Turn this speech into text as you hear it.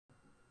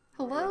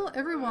Hello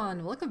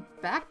everyone, welcome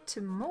back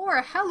to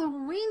more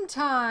Halloween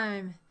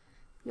time!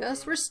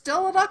 Yes, we're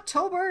still in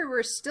October,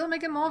 we're still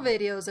making more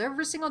videos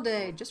every single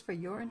day, just for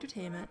your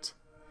entertainment.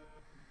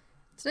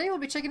 Today we'll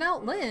be checking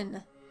out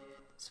Lynn.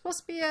 It's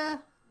supposed to be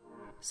a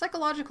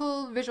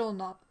psychological visual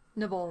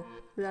novel.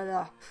 Blah,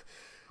 blah.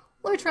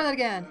 Let me try that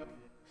again.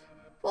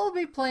 We'll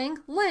be playing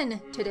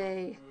Lynn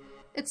today.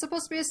 It's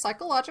supposed to be a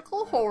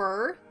psychological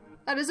horror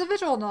that is a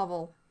visual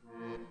novel.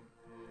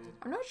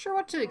 I'm not sure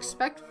what to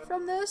expect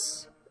from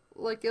this.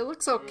 Like, it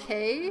looks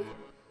okay.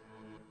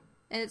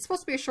 And it's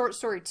supposed to be a short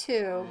story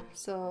too,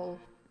 so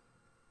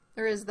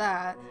there is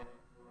that.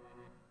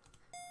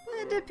 But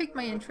it did pique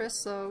my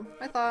interest, so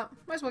I thought,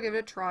 might as well give it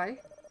a try.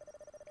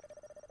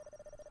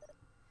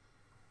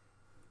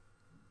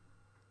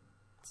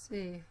 Let's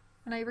see.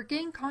 When I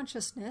regain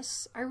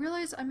consciousness, I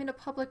realize I'm in a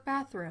public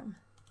bathroom.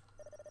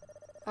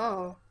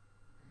 Oh.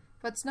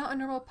 But it's not a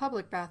normal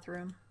public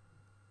bathroom.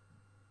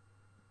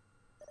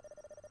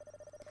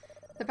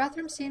 The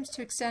bathroom seems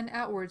to extend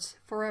outwards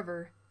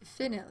forever,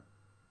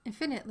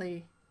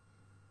 infinitely,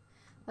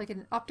 like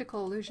an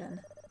optical illusion.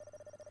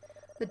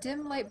 The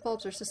dim light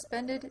bulbs are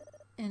suspended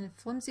in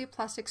flimsy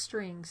plastic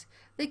strings.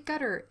 They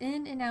gutter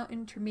in and out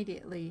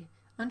intermediately,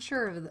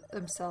 unsure of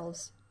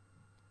themselves.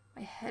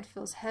 My head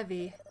feels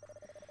heavy.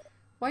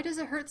 Why does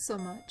it hurt so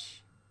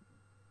much?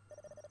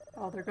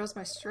 Oh, there goes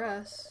my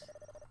stress.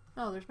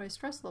 Oh, there's my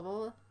stress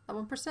level at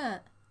 1%.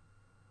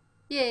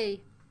 Yay!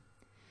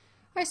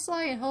 I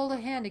sigh and hold a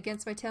hand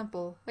against my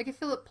temple. I can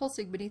feel it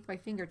pulsing beneath my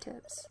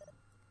fingertips.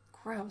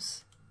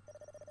 Gross.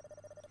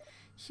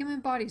 Human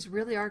bodies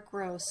really are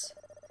gross.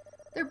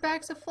 They're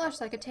bags of flesh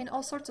that contain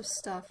all sorts of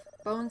stuff.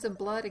 Bones and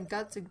blood and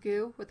guts and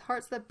goo, with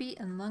hearts that beat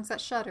and lungs that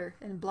shudder,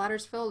 and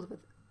bladders filled with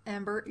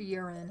amber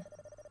urine.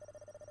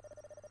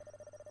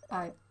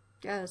 I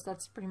guess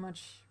that's pretty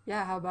much,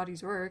 yeah, how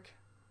bodies work.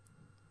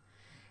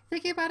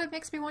 Thinking about it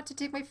makes me want to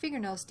dig my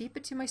fingernails deep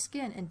into my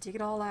skin and dig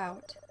it all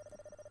out.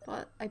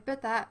 But I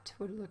bet that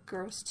would look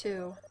gross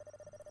too.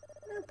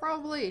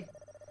 Probably.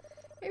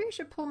 Maybe I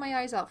should pull my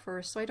eyes out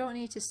first so I don't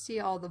need to see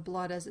all the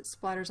blood as it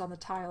splatters on the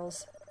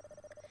tiles.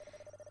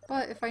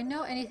 But if I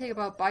know anything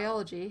about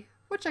biology,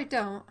 which I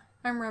don't,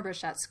 I'm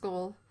rubbish at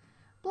school,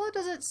 blood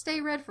doesn't stay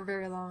red for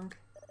very long.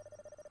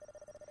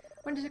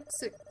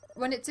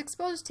 When it's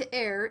exposed to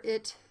air,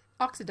 it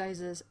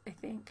oxidizes, I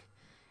think.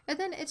 And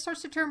then it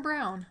starts to turn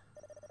brown.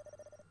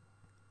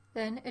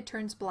 Then it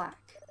turns black.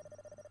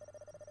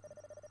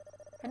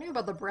 I knew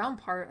about the brown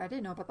part, I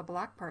didn't know about the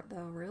black part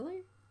though,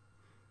 really?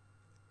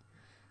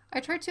 I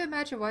tried to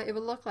imagine what it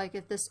would look like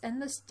if this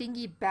endless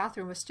stinky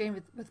bathroom was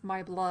stained with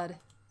my blood.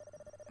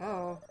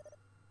 Oh.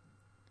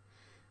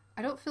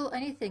 I don't feel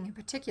anything in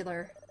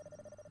particular.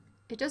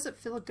 It doesn't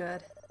feel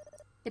good.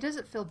 It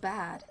doesn't feel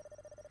bad.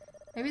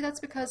 Maybe that's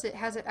because it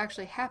hasn't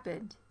actually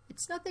happened.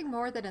 It's nothing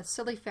more than a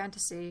silly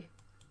fantasy.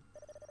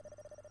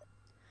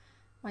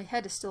 My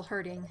head is still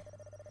hurting.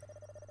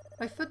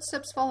 My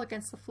footsteps fall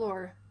against the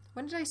floor.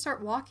 When did I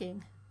start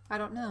walking? I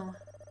don't know.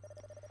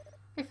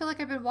 I feel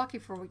like I've been walking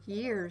for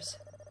years.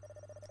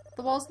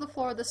 The walls of the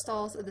floor, the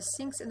stalls, and the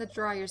sinks and the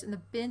dryers and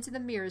the bins and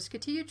the mirrors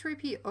continue to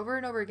repeat over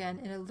and over again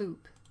in a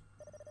loop.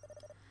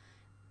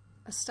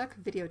 A stuck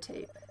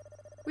videotape.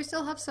 We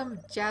still have some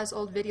jazz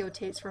old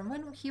videotapes from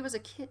when she was a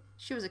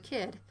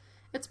kid.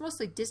 It's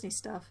mostly Disney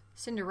stuff,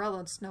 Cinderella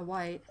and Snow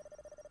White.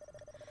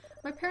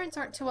 My parents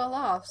aren't too well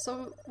off,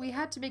 so we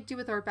had to make do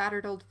with our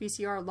battered old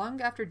VCR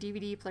long after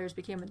DVD players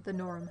became the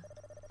norm.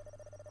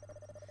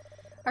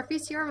 Our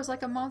VCR was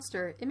like a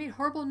monster. It made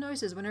horrible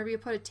noises whenever you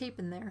put a tape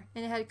in there,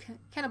 and it had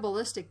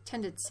cannibalistic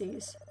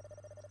tendencies.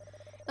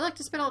 It liked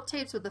to spit out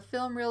tapes with the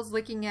film reels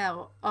leaking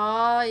out.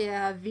 Oh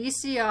yeah,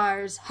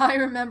 VCRs. I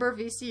remember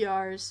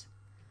VCRs.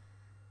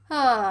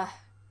 Ah,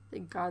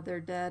 thank God they're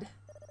dead.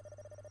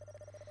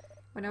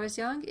 When I was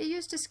young, it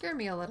used to scare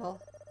me a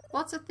little.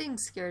 Lots of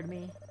things scared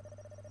me.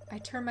 I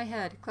turned my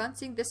head,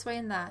 glancing this way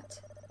and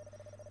that.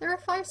 There are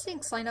 5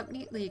 sinks lined up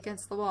neatly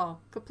against the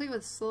wall, complete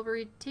with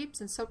silvery tapes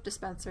and soap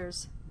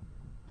dispensers.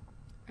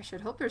 I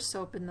should hope there's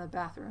soap in the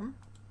bathroom.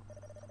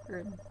 Or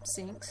in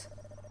sinks.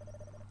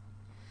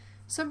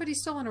 Somebody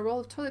stolen a roll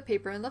of toilet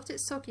paper and left it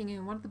soaking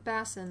in one of the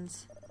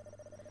basins.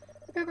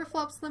 The paper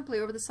flops limply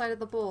over the side of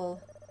the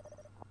bowl.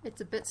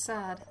 It's a bit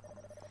sad.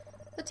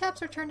 The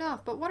taps are turned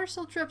off, but water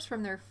still drips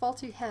from their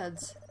faulty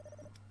heads.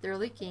 They're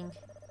leaking.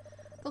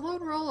 The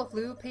lone roll of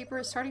blue paper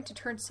is starting to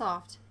turn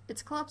soft.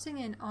 It's collapsing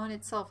in on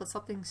itself with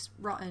something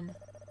rotten.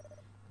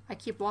 I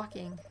keep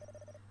walking.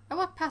 I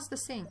walk past the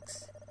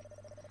sinks.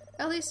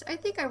 At least, I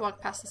think I walk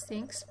past the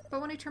sinks,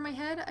 but when I turn my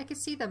head, I can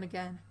see them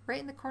again,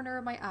 right in the corner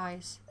of my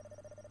eyes.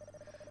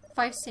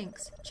 5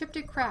 sinks, chipped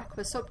and cracked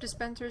with soap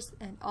dispensers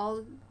and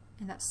all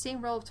in that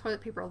same roll of toilet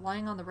paper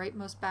lying on the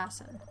rightmost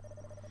basin.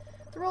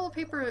 The roll of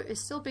paper is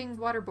still being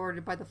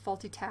waterboarded by the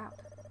faulty tap.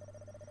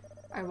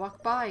 I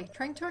walk by,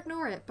 trying to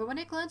ignore it, but when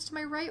I glance to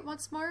my right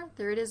once more,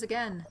 there it is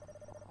again.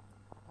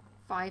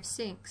 5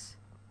 sinks.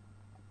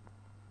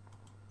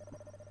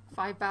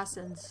 5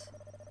 basins.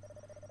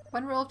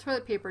 1 roll of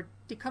toilet paper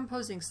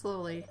decomposing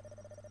slowly.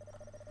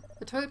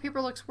 The toilet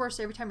paper looks worse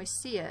every time I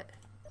see it.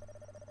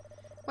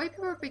 White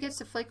paper begins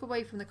to flake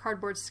away from the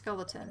cardboard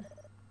skeleton.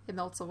 It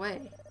melts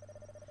away.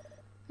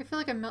 I feel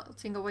like I'm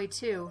melting away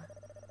too.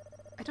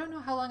 I don't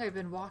know how long I've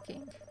been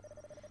walking.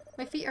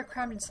 My feet are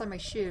crammed inside my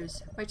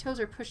shoes. My toes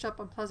are pushed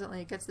up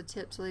unpleasantly against the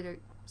tip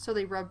so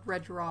they rub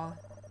red raw.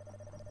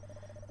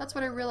 That's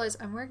when I realize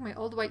I'm wearing my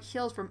old white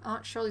heels from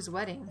Aunt Shirley's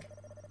wedding.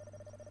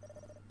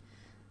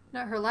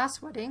 Not her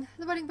last wedding,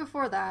 the wedding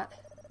before that.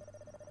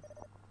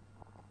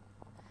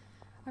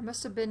 I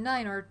must have been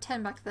 9 or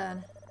 10 back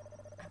then.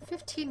 I'm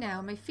 15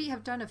 now. My feet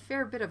have done a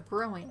fair bit of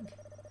growing.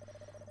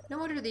 No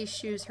wonder these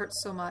shoes hurt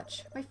so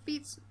much. My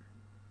feet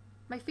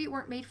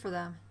weren't made for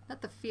them.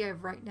 Not the feet I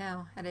have right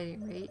now, at any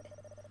rate.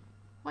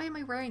 Why am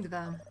I wearing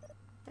them?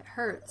 It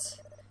hurts.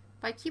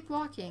 But I keep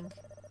walking.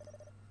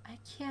 I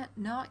can't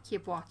not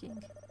keep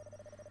walking.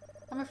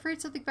 I'm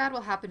afraid something bad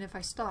will happen if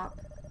I stop.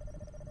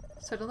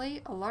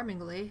 Suddenly,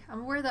 alarmingly, I'm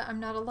aware that I'm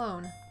not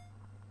alone.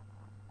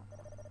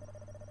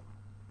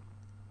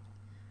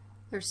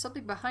 There's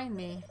something behind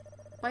me,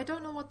 but I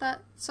don't know what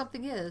that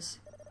something is.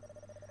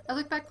 I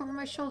look back over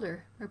my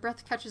shoulder. My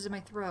breath catches in my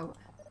throat.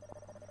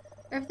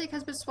 Everything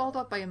has been swallowed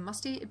up by a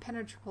musty,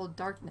 impenetrable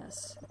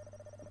darkness.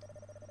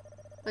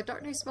 The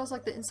darkness smells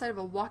like the inside of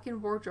a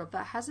walk-in wardrobe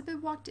that hasn't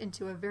been walked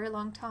into a very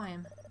long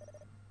time.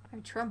 I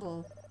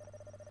tremble.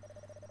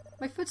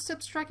 My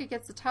footsteps strike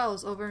against the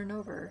tiles over and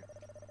over.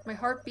 My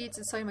heart beats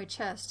inside my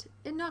chest.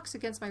 It knocks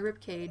against my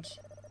ribcage.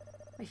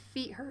 My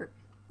feet hurt.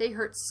 They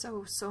hurt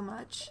so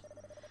much.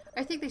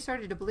 I think they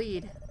started to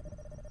bleed.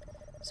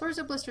 Sores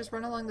and blisters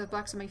run along the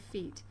backs of my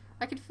feet.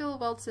 I can feel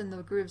welts in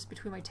the grooves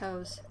between my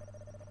toes.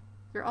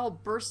 They're all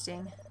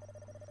bursting.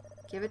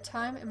 Give it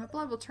time and my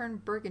blood will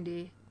turn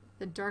burgundy,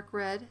 then dark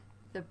red,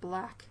 then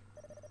black.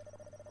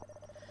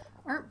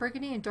 Aren't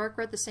burgundy and dark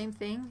red the same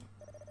thing?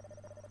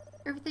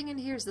 Everything in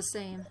here is the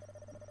same.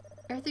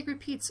 Everything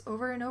repeats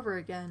over and over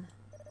again.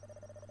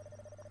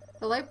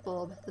 The light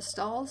bulb, the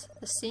stalls,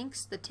 the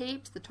sinks, the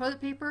tapes, the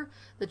toilet paper,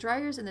 the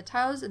dryers and the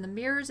towels and the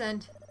mirrors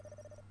and...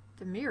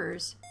 the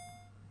mirrors.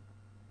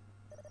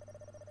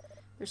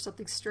 There's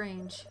something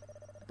strange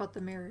about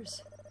the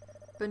mirrors.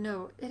 But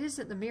no, it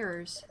isn't the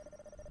mirrors.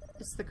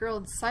 It's the girl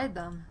inside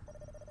them.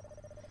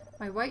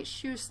 My white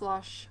shoes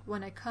slosh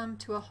when I come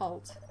to a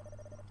halt.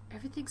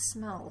 Everything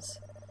smells.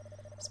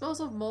 It smells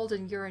of mold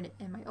and urine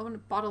and my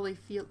own bodily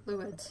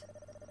fluids.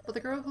 But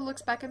the girl who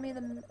looks back at me in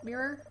the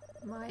mirror,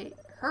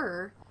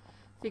 her,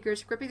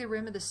 figures gripping the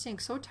rim of the sink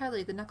so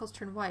tightly the knuckles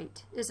turn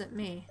white, isn't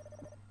me.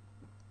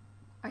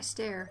 I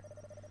stare.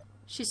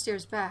 She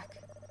stares back.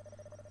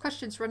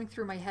 Questions running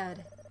through my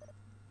head.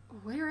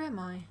 Where am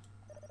I?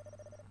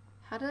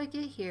 How did I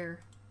get here?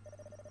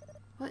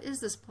 What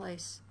is this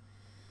place?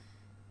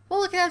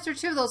 Well, look, after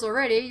 2 of those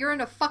already. You're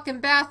in a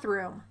fucking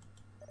bathroom.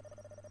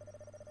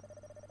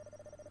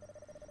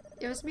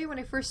 It was me when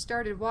I first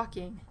started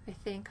walking, I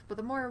think, but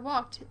the more I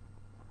walked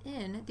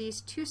in these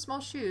 2 small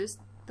shoes,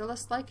 the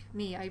less like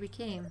me I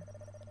became.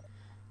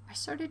 I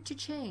started to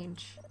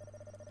change.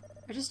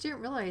 I just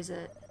didn't realize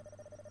it.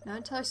 Not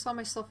until I saw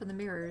myself in the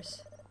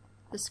mirrors.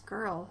 This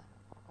girl.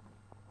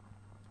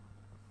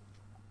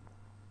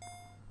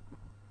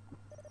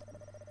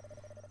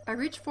 I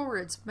reach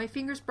forwards. My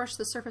fingers brush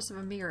the surface of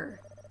a mirror.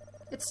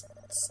 It's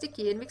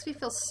sticky. It makes me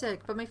feel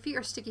sick, but my feet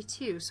are sticky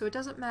too, so it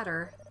doesn't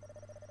matter.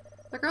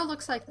 The girl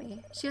looks like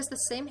me. She has the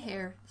same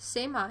hair,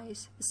 same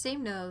eyes, the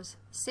same nose,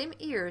 same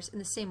ears, and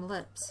the same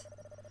lips.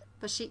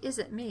 But she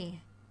isn't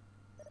me.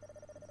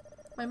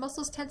 My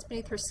muscles tense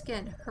beneath her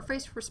skin. Her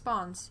face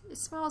responds. It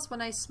smiles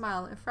when I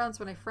smile and frowns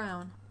when I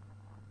frown.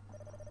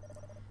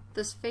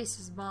 This face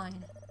is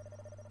mine.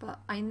 But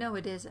I know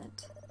it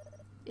isn't.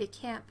 It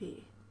can't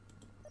be.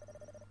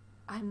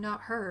 I'm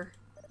not her.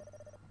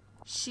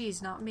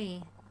 She's not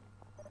me.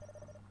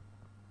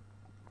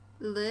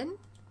 Lynn?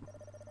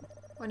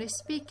 When I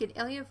speak, an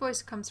alien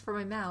voice comes from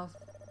my mouth.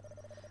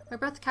 My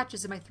breath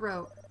catches in my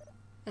throat.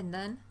 And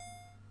then...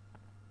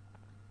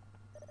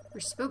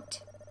 we're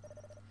spooked.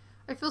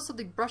 I feel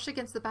something brush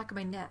against the back of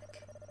my neck.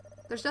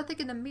 There's nothing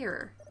in the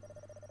mirror.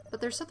 But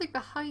there's something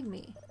behind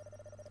me.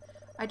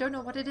 I don't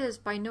know what it is,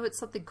 but I know it's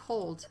something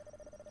cold.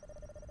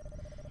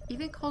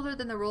 Even colder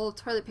than the roll of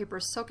toilet paper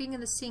soaking in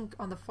the sink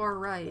on the far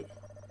right.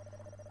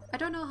 I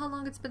don't know how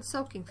long it's been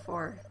soaking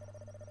for.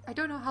 I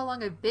don't know how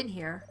long I've been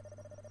here.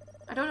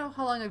 I don't know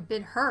how long I've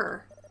been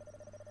her.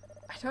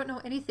 I don't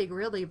know anything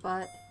really,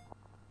 but...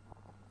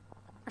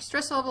 our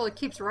stress level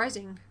keeps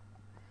rising.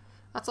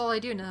 That's all I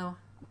do know.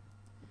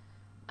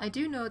 I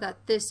do know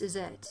that this is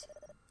it.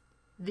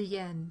 The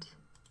end.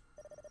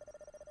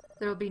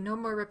 There will be no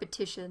more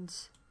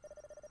repetitions.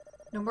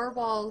 No more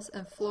walls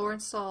and floor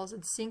and stalls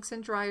and sinks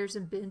and dryers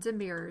and bins and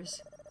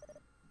mirrors.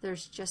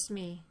 There's just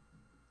me.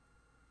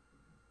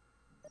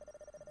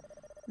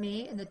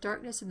 Me and the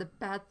darkness and the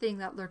bad thing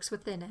that lurks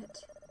within it.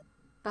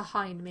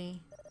 Behind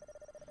me.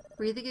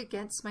 Breathing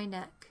against my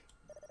neck.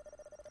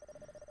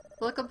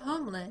 Welcome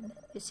home, Lynn,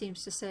 it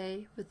seems to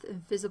say, with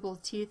invisible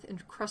teeth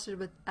encrusted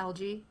with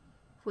algae.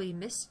 We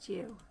missed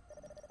you.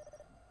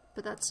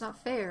 But that's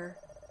not fair.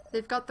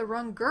 They've got the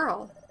wrong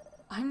girl.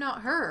 I'm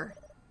not her.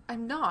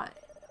 I'm not.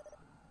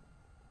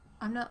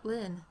 I'm not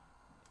Lynn.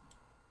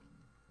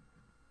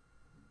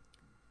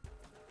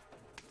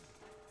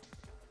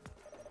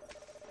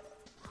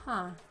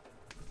 Huh.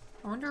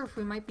 I wonder if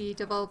we might be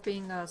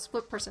developing a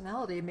split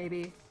personality,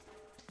 maybe.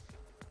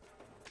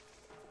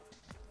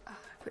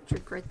 Quick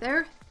drink right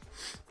there.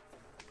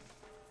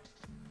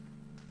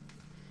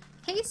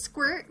 Hey,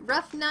 Squirt.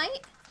 Rough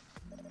night?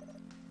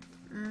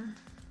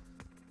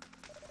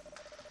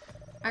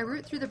 I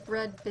root through the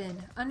bread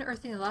bin,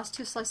 unearthing the last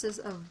 2 slices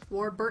of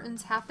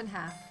Warburton's half and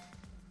half.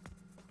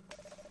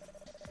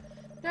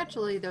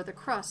 Naturally, they're the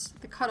crusts,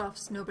 the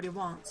cutoffs nobody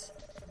wants.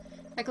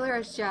 I glare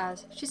at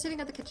Jazz. She's sitting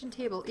at the kitchen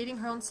table, eating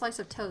her own slice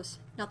of toast,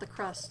 not the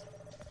crust.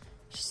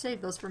 She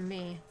saved those for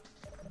me.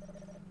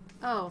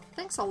 Oh,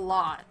 thanks a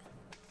lot.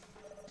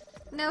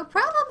 No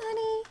problem,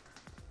 honey.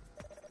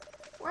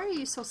 Why are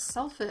you so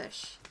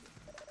selfish?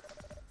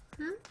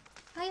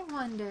 I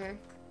wonder.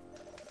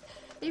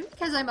 Maybe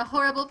because I'm a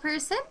horrible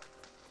person?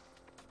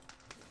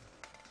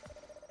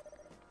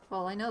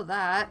 Well, I know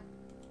that.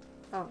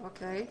 Oh,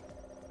 okay.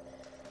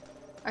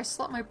 I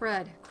slot my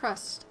bread,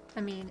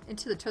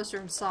 into the toaster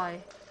and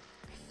sigh.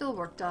 I feel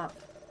worked up.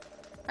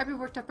 I've been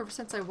worked up ever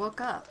since I woke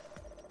up.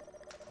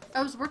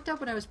 I was worked up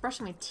when I was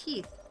brushing my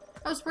teeth.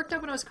 I was worked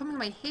up when I was combing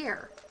my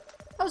hair.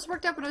 I was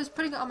worked up when I was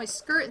putting on my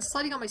skirt and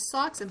sliding on my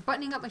socks and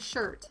buttoning up my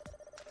shirt.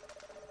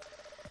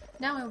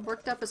 Now I'm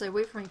worked up as I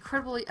wait for my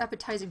incredibly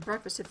appetizing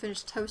breakfast to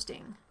finish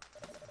toasting.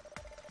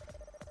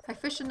 I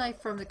fish a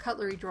knife from the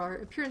cutlery drawer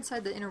and peer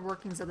inside the inner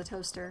workings of the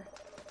toaster.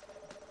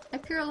 I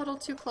peer a little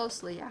too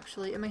closely,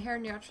 actually, and my hair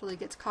naturally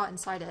gets caught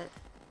inside it.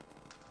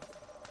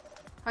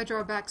 I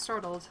draw back,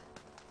 startled.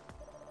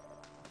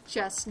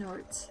 Jazz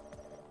snorts.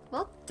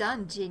 Well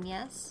done,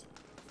 genius.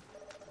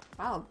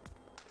 Wow,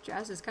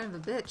 Jazz is kind of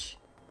a bitch.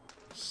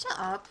 Shut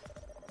up.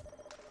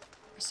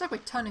 I stuck my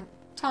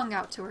tongue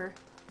out to her.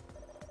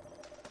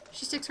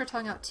 She sticks her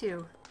tongue out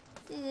too.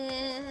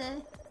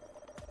 I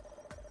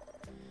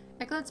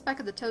glance back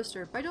at the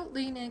toaster, but I don't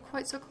lean in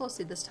quite so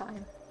closely this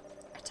time.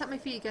 I tap my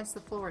feet against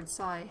the floor and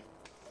sigh.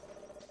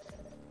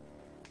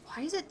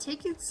 Why is it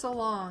taking so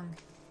long?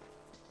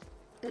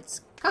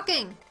 It's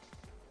cooking!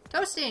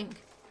 Toasting!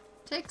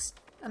 Takes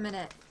a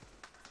minute.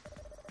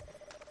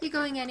 You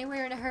going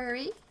anywhere in a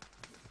hurry?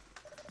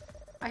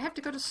 I have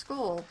to go to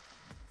school.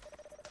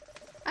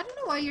 I don't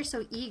know why you're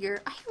so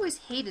eager. I always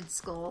hated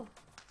school.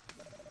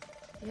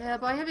 Yeah,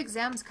 but I have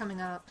exams coming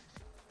up.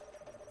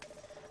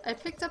 I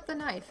picked up the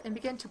knife and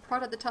began to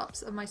prod at the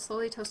tops of my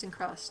slowly toasting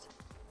crust.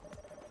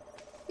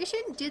 You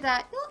shouldn't do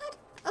that.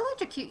 You'll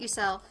electrocute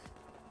yourself.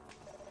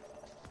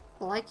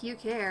 Like you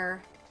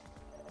care.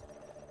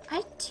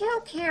 I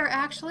do care,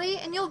 actually,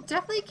 and you'll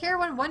definitely care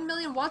when 1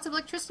 million watts of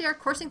electricity are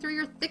coursing through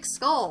your thick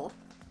skull.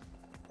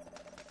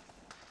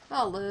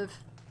 I'll live.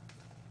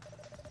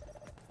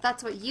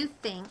 That's what you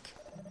think.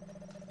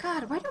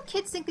 God, why do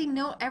kids think they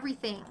know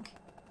everything?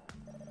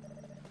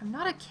 I'm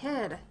not a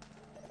kid.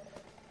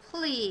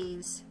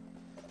 Please.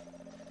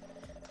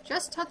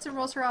 Jess tuts and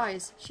rolls her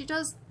eyes. She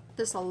does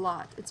this a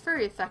lot. It's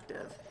very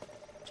effective.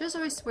 Jess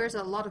always wears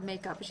a lot of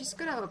makeup, but she's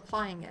good at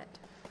applying it.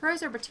 Her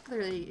eyes are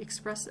particularly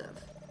expressive.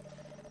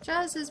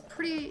 Jazz is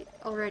pretty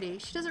already.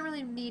 She doesn't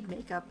really need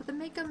makeup, but the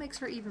makeup makes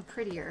her even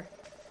prettier.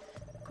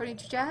 According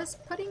to Jazz,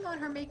 putting on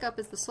her makeup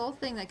is the sole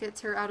thing that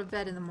gets her out of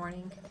bed in the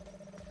morning.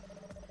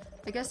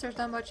 I guess there's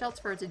not much else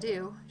for her to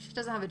do. She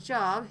doesn't have a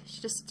job. She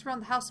just sits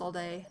around the house all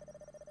day.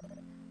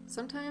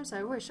 Sometimes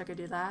I wish I could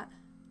do that.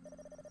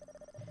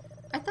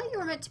 I thought you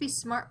were meant to be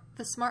smart,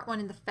 the smart one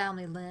in the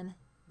family, Lynn.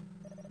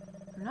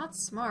 I'm not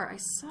smart. I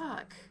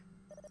suck.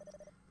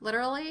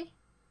 Literally?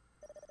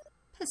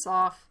 Piss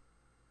off.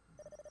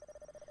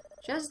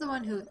 Jez is the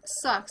one who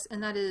sucks,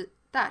 and that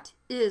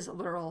is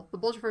literal. The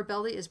bulge of her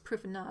belly is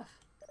proof enough.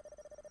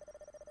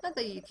 Not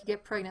that you could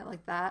get pregnant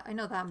like that. I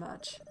know that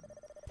much.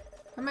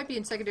 I might be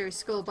in secondary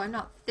school, but I'm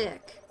not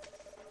thick.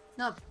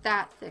 Not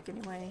that thick,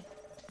 anyway.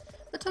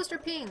 The toaster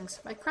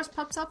pings. My crust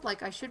pops up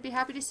like I should be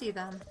happy to see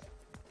them.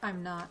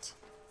 I'm not.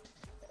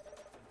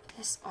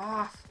 Piss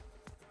off.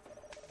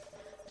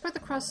 I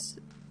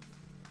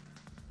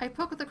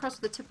poke at the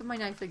crust with the tip of my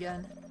knife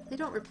again. They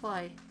don't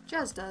reply.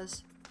 Jazz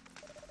does.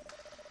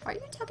 Why are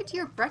you talking to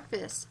your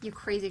breakfast, you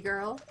crazy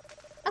girl?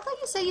 I thought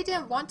you said you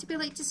didn't want to be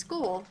late to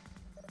school.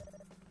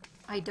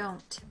 I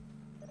don't.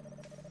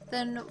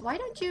 Then why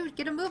don't you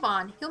get a move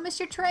on? You'll miss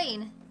your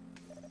train.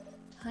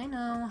 I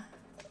know.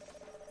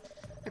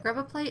 I grab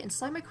a plate and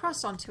slide my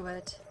crust onto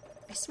it.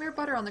 I smear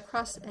butter on the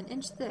crust an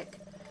inch thick,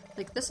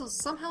 like this will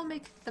somehow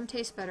make them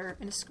taste better,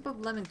 and a scoop of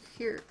lemon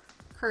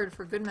curd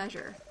for good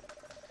measure.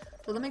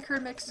 The lemon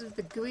curd mixes with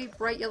the gooey,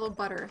 bright yellow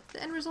butter.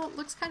 The end result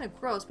looks kind of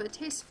gross, but it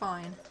tastes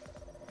fine.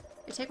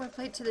 I take my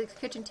plate to the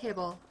kitchen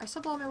table. I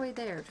stumble on my way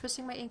there,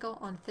 twisting my ankle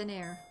on thin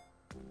air.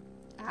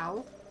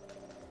 Ow.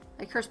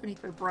 I curse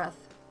beneath my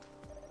breath.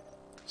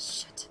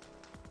 Shit.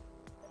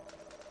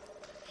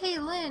 Hey,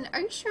 Lynn,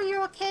 are you sure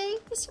you're okay?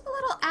 You seem a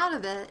little out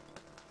of it.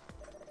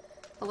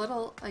 A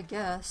little, I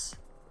guess.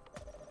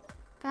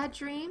 Bad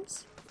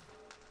dreams?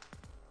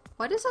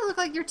 Why does it look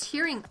like you're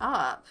tearing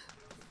up?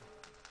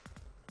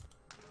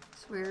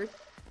 Weird.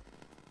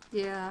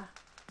 Yeah.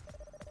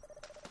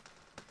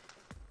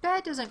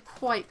 Bed doesn't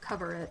quite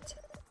cover it.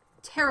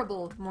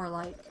 Terrible, more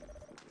like.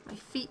 My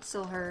feet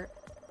still hurt.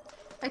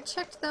 I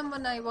checked them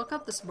when I woke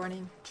up this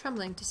morning,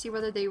 trembling to see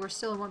whether they were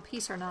still in one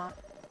piece or not.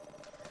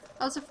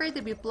 I was afraid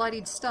they'd be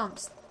bloodied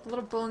stumps, the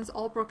little bones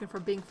all broken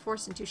from being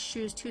forced into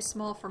shoes too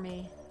small for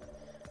me.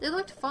 They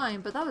looked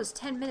fine, but that was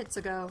 10 minutes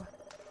ago.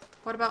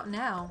 What about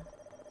now?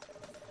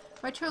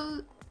 My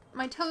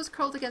toes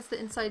curled against the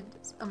inside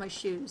of my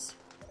shoes.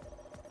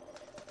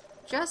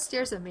 Jess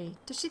stares at me.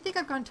 Does she think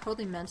I've gone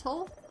totally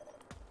mental?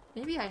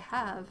 Maybe I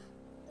have.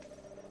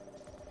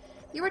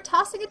 You were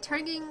tossing and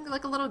turning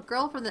like a little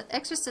girl from The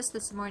Exorcist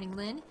this morning,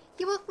 Lynn.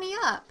 You woke me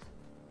up.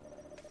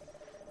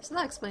 So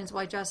that explains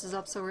why Jess is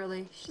up so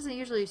early. She doesn't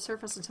usually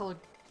surface until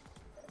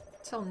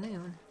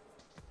noon.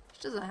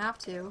 She doesn't have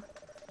to.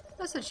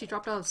 I said she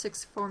dropped out of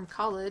sixth form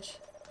college.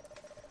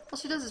 All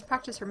she does is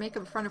practice her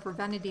makeup in front of her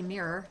vanity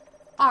mirror.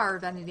 Our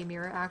vanity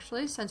mirror,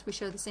 actually, since we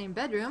share the same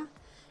bedroom.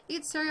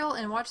 Eat cereal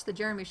and watch the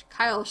Jeremy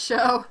Kyle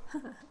show.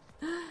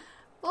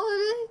 Well,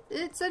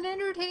 it's an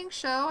entertaining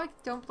show. I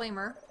don't blame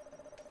her.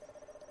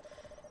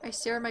 I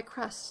stare at my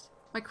crust.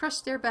 My crust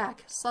stare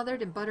back,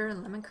 slathered in butter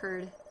and lemon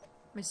curd.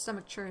 My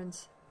stomach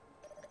churns.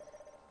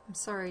 I'm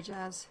sorry,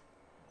 Jazz.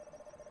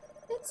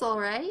 It's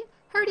alright.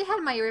 I already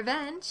had my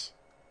revenge.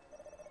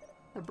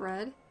 The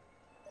bread?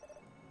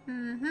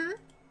 Mm-hmm.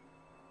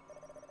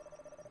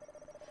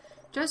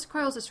 Jess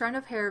coils a strand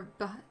of hair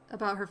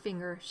about her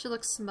finger. She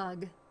looks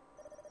smug.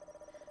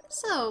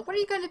 So, what are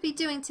you going to be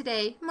doing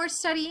today? More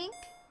studying?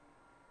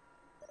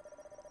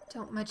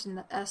 Don't mention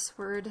the S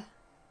word.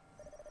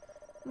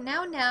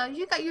 Now,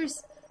 you got your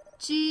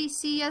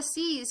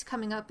GCSEs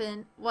coming up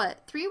in,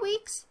 what, 3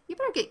 weeks? You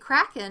better get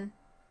cracking.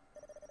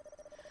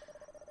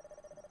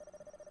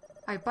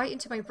 I bite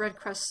into my bread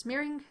crust,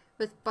 smearing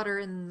with butter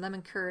and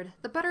lemon curd.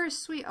 The butter is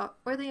sweet,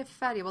 oily and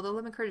fatty, while the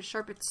lemon curd is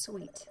sharp and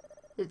sweet.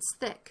 It's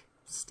thick,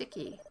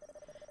 sticky.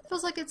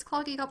 Feels like it's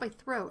clogging up my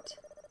throat.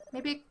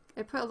 Maybe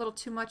I put a little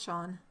too much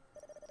on.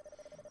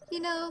 You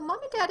know,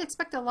 Mom and Dad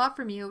expect a lot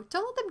from you.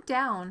 Don't let them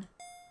down.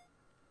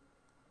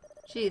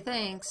 Gee,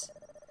 thanks.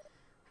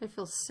 I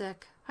feel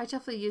sick. I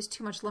definitely used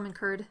too much lemon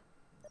curd.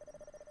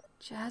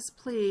 Jazz,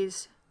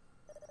 please.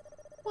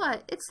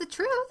 What? It's the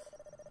truth.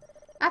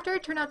 After I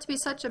turned out to be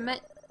such a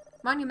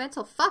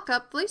monumental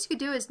fuck-up, the least you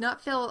could do is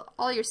not fail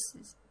all your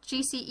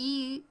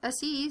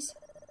GCSEs.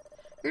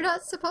 You're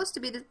supposed to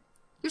be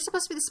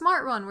the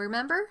smart one,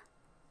 remember?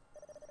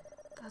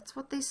 That's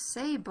what they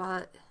say,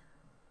 but...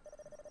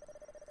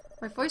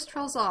 My voice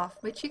trails off.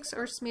 My cheeks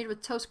are smeared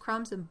with toast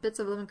crumbs and bits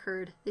of lemon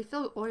curd. They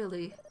feel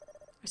oily.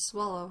 I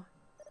swallow.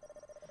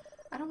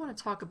 I don't want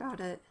to talk about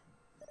it.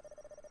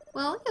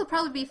 Well, you'll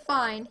probably be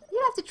fine.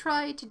 You'd have to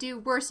try to do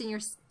worse in your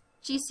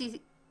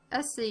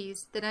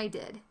GCSEs than I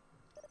did.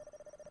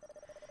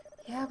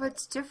 Yeah, but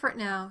it's different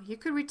now. You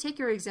could retake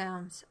your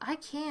exams. I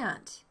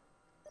can't.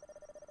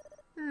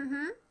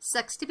 Mm-hmm.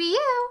 Sucks to be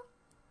you.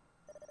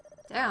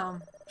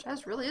 Damn.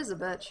 Jazz really is a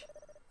bitch.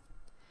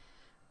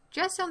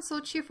 Jazz sounds so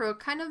cheerful, it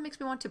kind of makes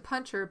me want to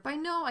punch her, but I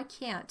know I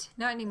can't.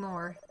 Not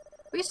anymore.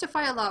 We used to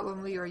fight a lot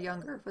when we were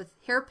younger, with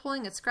hair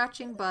pulling and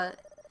scratching, but...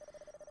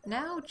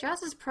 Now,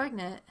 Jazz is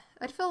pregnant.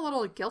 I'd feel a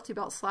little guilty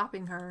about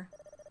slapping her.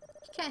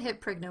 You can't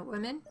hit pregnant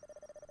women.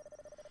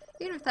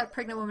 Even if that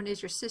pregnant woman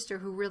is your sister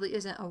who really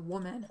isn't a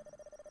woman.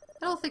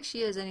 I don't think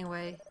she is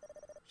anyway.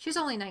 She's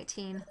only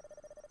 19.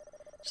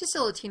 She's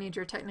still a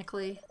teenager,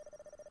 technically.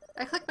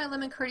 I click my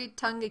lemon-curdy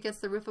tongue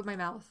against the roof of my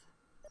mouth.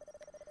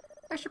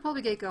 I should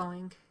probably get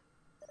going.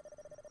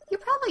 You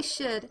probably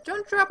should.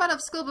 Don't drop out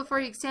of school before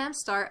your exams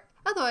start.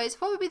 Otherwise,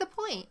 what would be the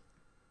point?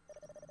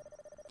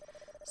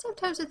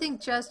 Sometimes I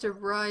think Jazz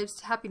derives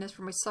happiness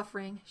from my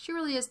suffering. She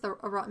really is a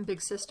rotten big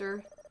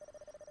sister.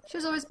 She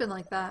has always been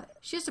like that.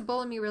 She used to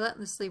bully me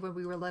relentlessly when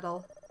we were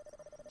little.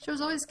 She was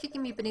always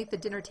kicking me beneath the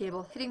dinner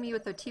table, hitting me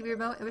with the TV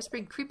remote, and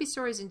whispering creepy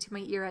stories into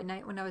my ear at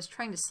night when I was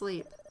trying to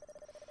sleep.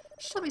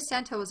 She told me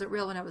Santa wasn't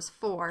real when I was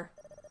 4.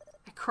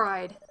 I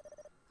cried.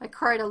 I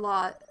cried a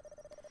lot.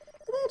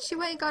 And then she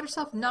went and got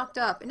herself knocked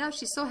up, and now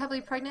she's so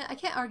heavily pregnant, I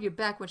can't argue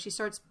back when she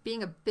starts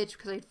being a bitch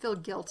because I feel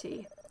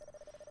guilty.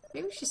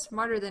 Maybe she's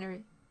smarter than her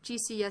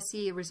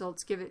GCSE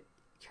results give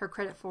her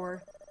credit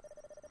for.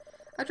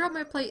 I drop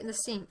my plate in the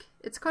sink.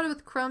 It's coated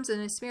with crumbs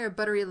and a smear of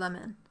buttery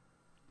lemon.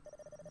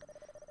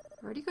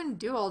 What are you going to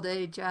do all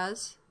day,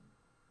 Jazz?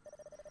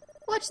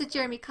 Watch the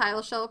Jeremy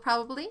Kyle show,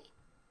 probably.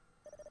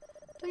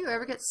 Don't you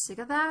ever get sick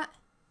of that?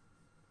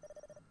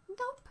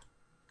 Nope.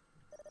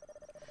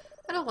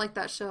 I don't like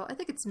that show. I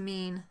think it's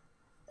mean.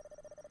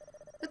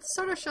 It's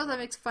the sort of show that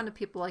makes fun of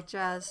people like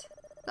Jazz.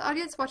 The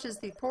audience watches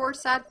the poor,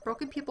 sad,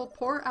 broken people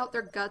pour out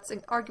their guts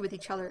and argue with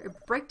each other and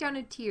break down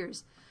in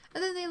tears.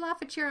 And then they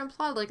laugh and cheer and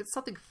applaud like it's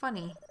something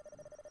funny.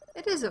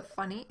 It isn't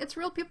funny. It's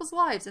real people's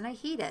lives, and I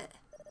hate it.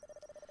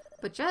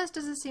 But Jazz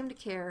doesn't seem to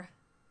care.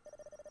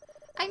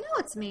 I know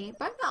it's me,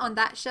 but I'm not on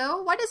that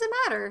show. Why does it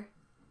matter?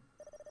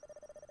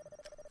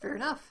 Fair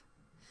enough.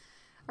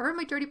 I run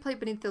my dirty plate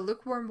beneath the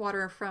lukewarm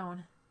water and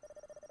frown.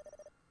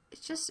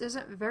 It just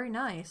isn't very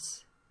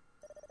nice.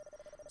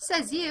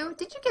 Says you.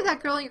 Did you give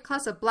that girl in your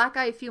class a black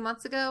eye a few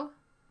months ago?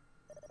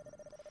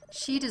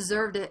 She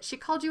deserved it. She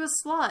called you a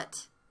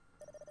slut.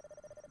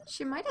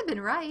 She might have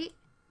been right.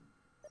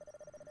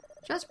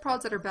 Jess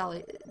prods at her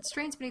belly. It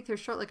strains beneath her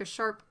shirt like a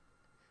sharp,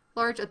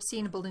 large,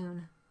 obscene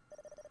balloon.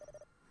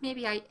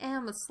 Maybe I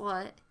am a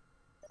slut.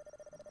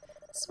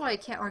 That's why I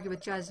can't argue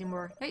with Jazz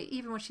anymore, not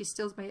even when she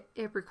steals my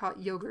apricot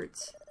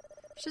yogurts.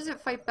 She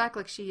doesn't fight back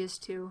like she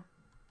used to.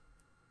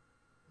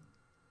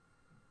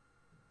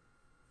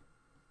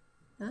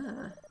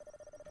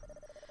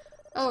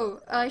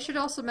 Oh, I should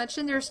also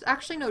mention there's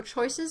actually no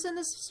choices in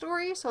this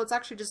story, so it's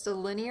actually just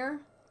a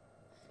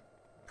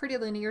pretty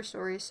linear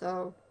story,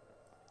 so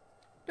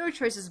no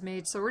choices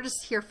made, so we're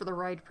just here for the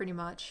ride pretty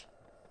much.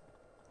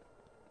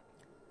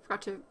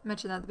 Forgot to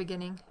mention that at the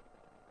beginning.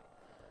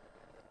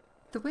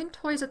 The wind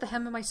toys at the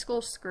hem of my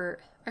school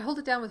skirt. I hold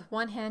it down with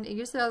one hand and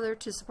use the other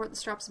to support the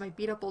straps of my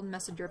beat-up old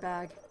messenger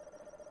bag.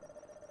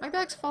 My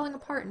bag's falling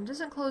apart and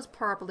doesn't close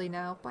properly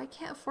now, but I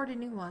can't afford a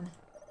new one.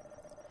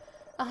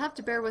 I'll have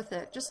to bear with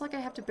it, just like I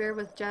have to bear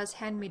with Jazz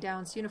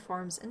hand-me-downs,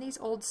 uniforms, and these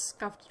old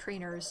scuffed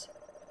trainers.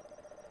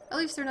 At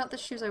least they're not the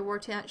shoes I wore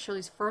to Aunt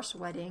Shirley's first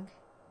wedding.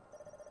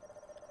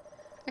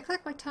 I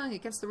click my tongue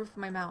against the roof of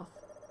my mouth.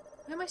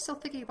 Why am I still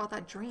thinking about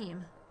that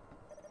dream?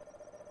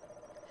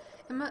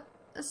 It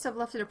must have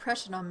left an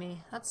impression on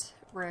me. That's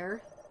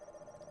rare.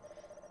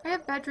 I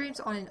have bad dreams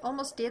on an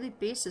almost daily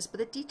basis, but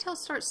the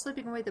details start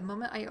slipping away the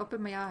moment I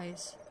open my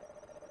eyes.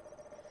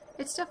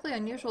 It's definitely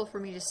unusual for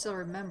me to still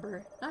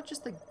remember, not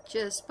just the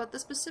gist, but the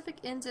specific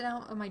ins and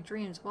outs of my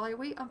dreams while I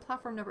wait on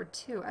platform number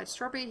 2 at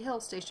Strawberry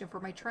Hill Station for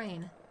my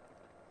train.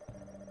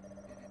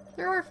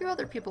 There are a few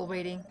other people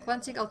waiting,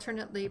 glancing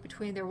alternately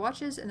between their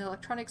watches and the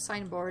electronic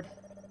signboard.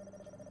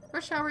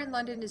 Rush hour in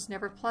London is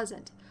never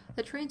pleasant.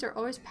 The trains are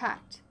always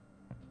packed.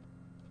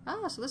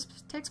 Ah, so this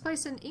takes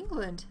place in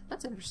England.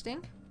 That's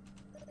interesting.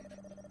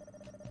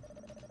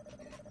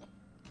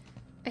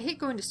 I hate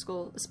going to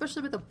school,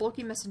 especially with a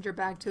bulky messenger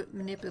bag to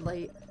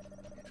manipulate.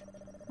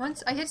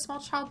 Once, I hit a small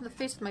child in the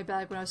face with my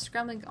bag when I was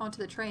scrambling onto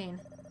the train.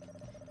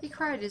 He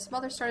cried and his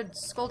mother started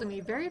scolding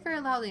me very, very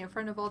loudly in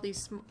front of all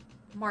these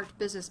smart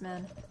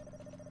businessmen.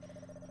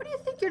 What do you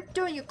think you're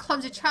doing, you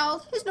clumsy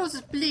child? His nose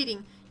is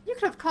bleeding. You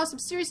could have caused some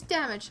serious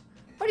damage.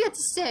 What do you have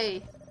to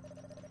say?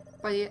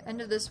 By the end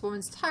of this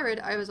woman's tirade,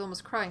 I was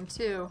almost crying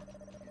too.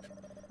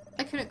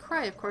 I couldn't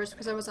cry, of course,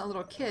 because I wasn't a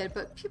little kid,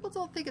 but people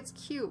don't think it's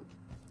cute.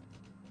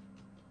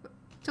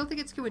 Don't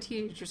think it's cute when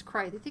teenagers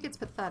cry. They think it's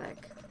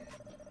pathetic.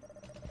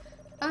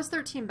 I was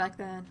 13 back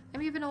then.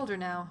 I'm even older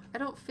now. I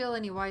don't feel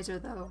any wiser,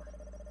 though.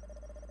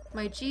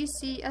 My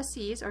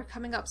GCSEs are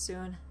coming up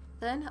soon.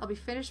 Then I'll be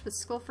finished with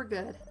school for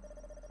good.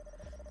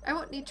 I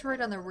won't need to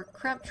ride on the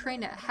cramped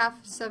train at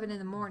 7:30 in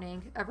the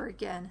morning ever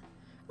again.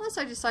 Unless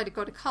I decide to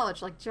go to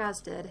college like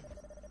Jazz did.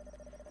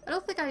 I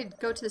don't think I'd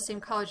go to the same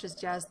college as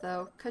Jazz,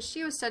 though, because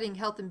she was studying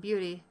health and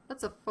beauty.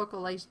 That's a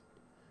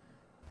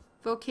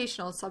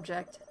vocational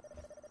subject.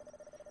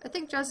 I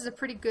think Jazz is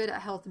pretty good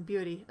at health and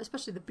beauty,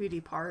 especially the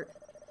beauty part.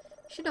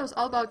 She knows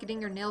all about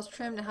getting your nails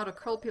trimmed and how to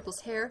curl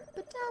people's hair,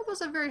 but Dad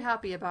wasn't very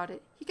happy about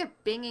it. He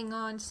kept banging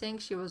on, saying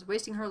she was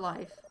wasting her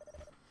life.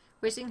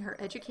 Wasting her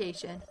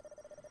education.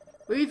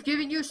 We've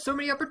given you so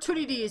many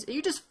opportunities, and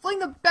you just fling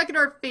them back in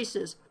our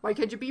faces. Why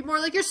can't you be more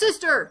like your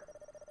sister?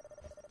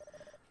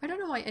 I don't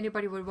know why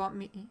anybody would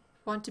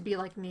want to be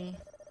like me.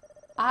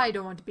 I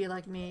don't want to be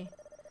like me.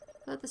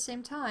 But at the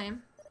same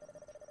time,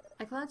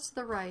 I glanced to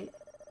the right.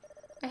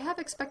 I half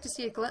expect to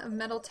see a glint of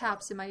metal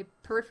taps in my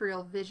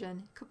peripheral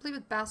vision, complete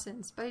with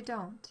basins, but I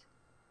don't.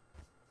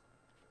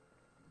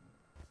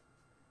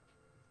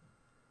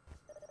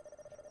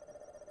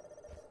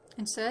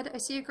 Instead, I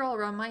see a girl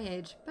around my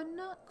age, but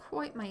not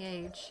quite my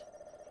age.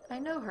 I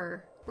know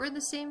her. We're in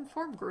the same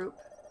form group.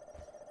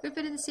 We've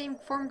been in the same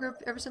form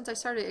group ever since I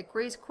started at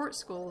Gray's Court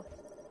School.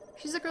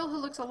 She's a girl who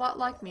looks a lot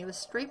like me, with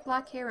straight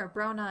black hair and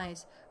brown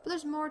eyes, but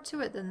there's more to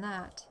it than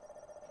that.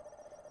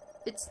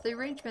 It's the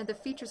arrangement of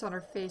the features on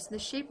her face and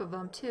the shape of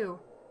them,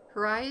 too.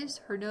 Her eyes,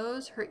 her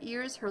nose, her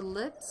ears, her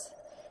lips.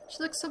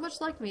 She looks so much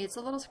like me, it's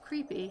a little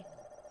creepy.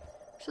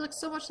 She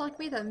looks so much like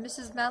me that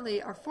Mrs.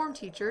 Manley, our form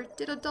teacher,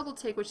 did a double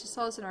take when she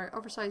saw us in our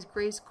oversized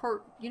Gray's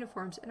Court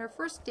uniforms in our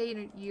first day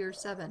in year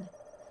 7.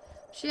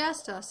 She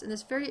asked us, in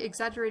this very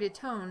exaggerated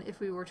tone, if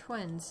we were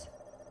twins.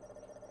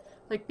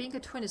 Like being a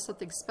twin is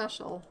something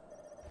special.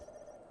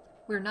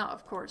 We're not,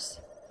 of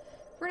course.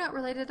 We're not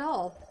related at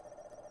all.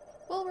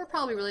 Well, we're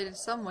probably related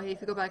some way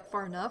if you go back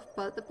far enough,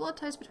 but the blood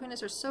ties between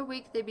us are so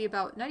weak they'd be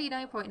about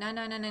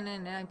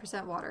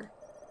 99.99999% water.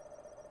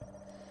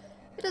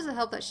 It doesn't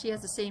help that she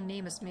has the same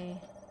name as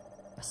me.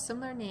 A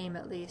similar name,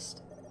 at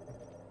least.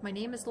 My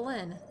name is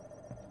Lynn.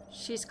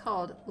 She's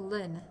called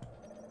Lynn.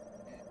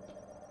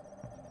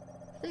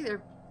 I think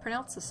they're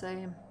pronounced the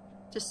same,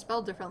 just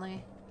spelled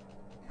differently.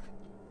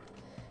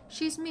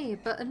 She's me,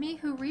 but a me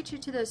who reached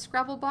into the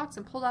Scrabble box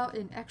and pulled out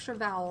an extra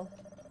vowel.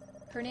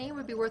 Her name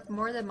would be worth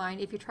more than mine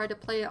if you tried to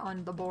play it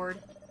on the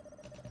board.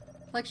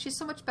 Like she's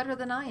so much better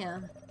than I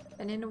am.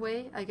 And in a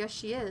way, I guess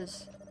she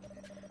is.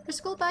 Her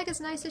school bag is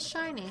nice and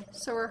shiny.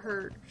 So are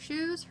her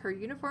shoes, her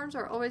uniforms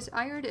are always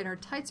ironed, and her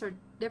tights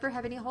never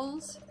have any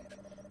holes.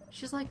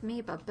 She's like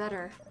me, but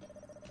better.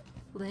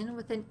 Lynn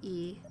with an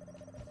E.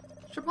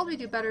 She'll probably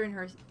do better in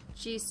her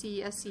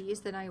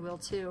GCSEs than I will,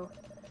 too.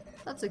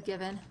 That's a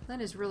given. Lynn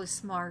is really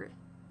smart.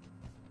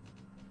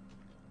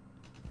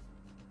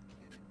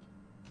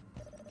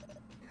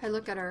 I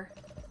look at her.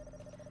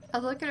 I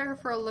look at her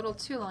for a little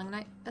too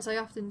long, as I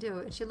often do,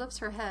 and she lifts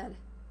her head.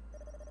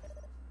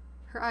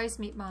 Her eyes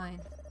meet mine.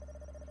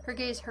 Her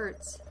gaze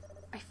hurts.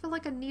 I feel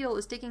like a needle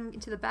is digging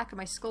into the back of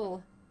my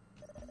skull.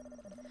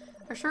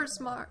 A short,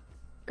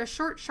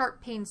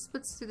 sharp pain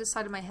splits through the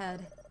side of my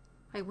head.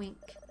 I wink.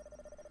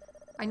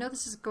 I know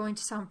this is going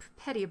to sound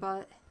petty,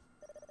 but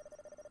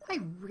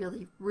I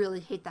really, really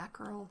hate that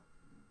girl.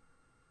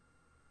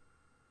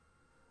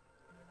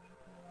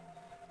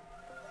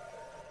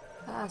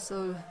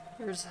 So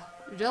there's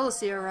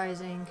jealousy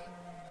arising.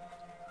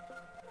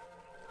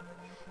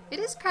 It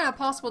is kind of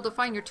possible to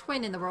find your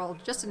twin in the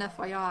world, just an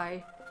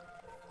FYI.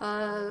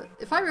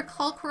 If I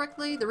recall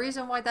correctly, the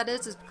reason why that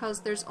is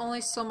because there's only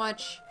so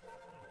much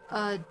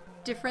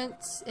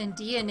difference in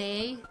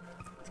DNA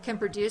can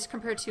produce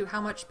compared to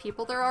how much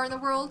people there are in the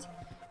world.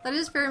 That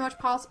is very much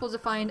possible to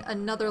find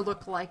another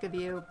look-alike of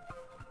you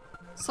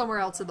somewhere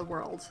else in the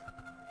world.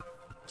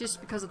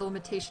 Just because of the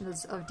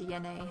limitations of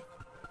DNA.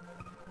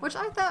 Which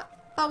I thought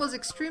was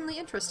extremely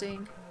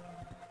interesting.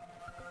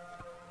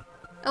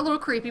 A little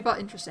creepy, but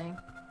interesting.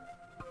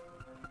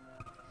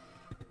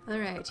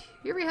 Alright,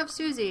 here we have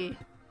Susie.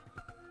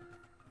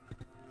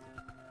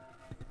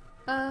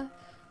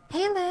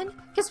 Hey Lynn,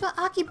 guess what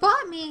Aki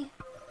bought me?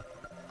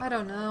 I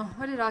don't know.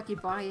 What did Aki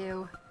buy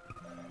you?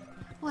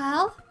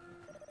 Well?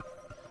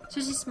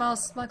 Susie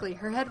smiles smugly,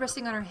 her head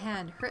resting on her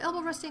hand, her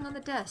elbow resting on the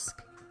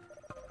desk.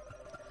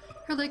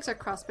 Her legs are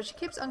crossed, but she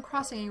keeps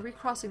uncrossing and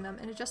recrossing them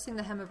and adjusting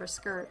the hem of her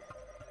skirt.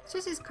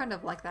 Susie's kind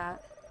of like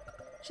that.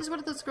 She's one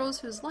of those girls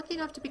who's lucky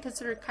enough to be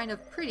considered kind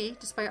of pretty,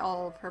 despite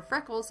all of her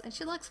freckles, and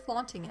she likes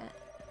flaunting it.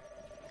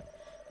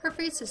 Her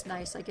face is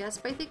nice, I guess,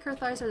 but I think her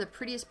thighs are the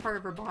prettiest part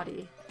of her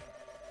body.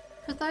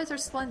 Her thighs are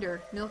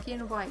slender, milky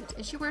and white,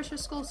 and she wears her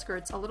school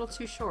skirts a little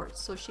too short,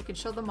 so she can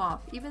show them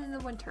off, even in the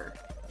winter.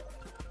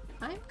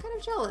 I'm kind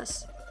of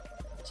jealous.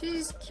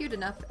 She's cute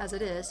enough as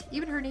it is,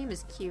 even her name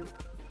is cute.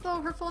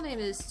 Though her full name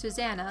is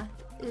Susanna,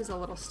 is a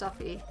little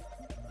stuffy.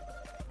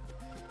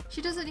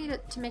 She doesn't need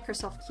it to make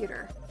herself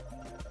cuter.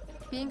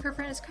 Being her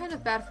friend is kind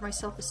of bad for my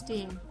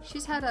self-esteem.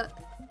 She's had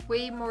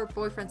way more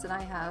boyfriends than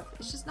I have.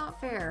 It's just not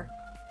fair.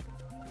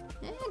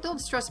 Don't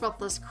stress about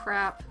this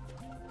crap.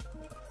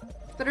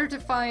 Better to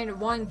find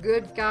one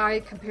good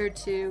guy compared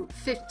to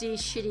 50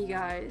 shitty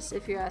guys,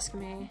 if you ask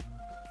me.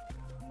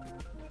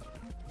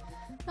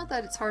 Not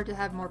that it's hard to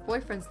have more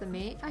boyfriends than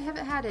me. I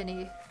haven't had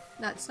any.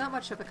 That's not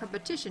much of a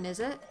competition, is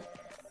it?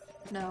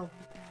 No.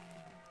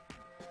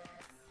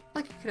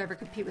 Like I could ever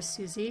compete with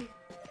Susie.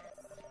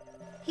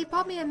 He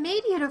bought me a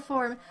maid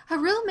uniform! A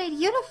real maid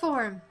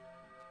uniform!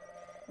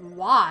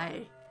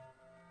 Why?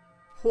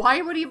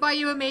 Why would he buy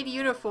you a maid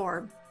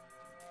uniform?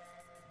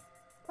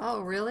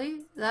 Oh,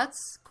 really?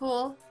 That's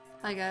cool,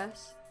 I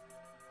guess.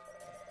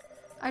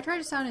 I try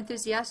to sound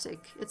enthusiastic.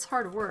 It's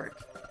hard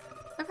work.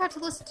 I've had to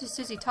listen to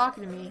Susie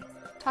talking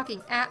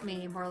at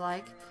me, more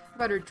like,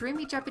 about her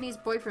dreamy Japanese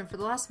boyfriend for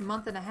the last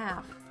month and a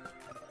half.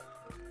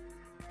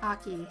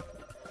 Aki.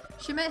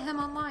 She met him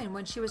online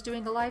when she was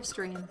doing a live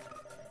stream.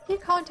 He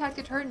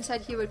contacted her and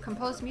said he would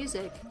compose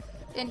music,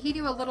 and he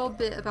knew a little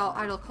bit about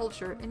idol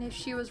culture, and if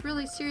she was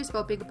really serious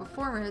about being a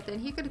performer, then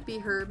he could be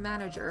her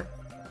manager.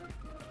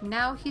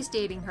 Now he's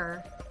dating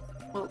her.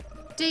 Well,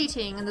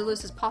 dating in the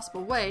loosest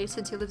possible way,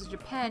 since he lives in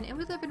Japan and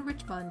we live in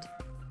Richmond.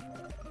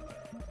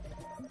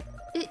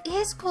 It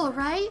is cool,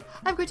 right?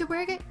 I'm going to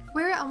wear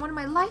it on one of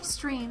my live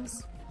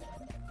streams.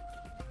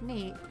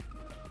 Neat.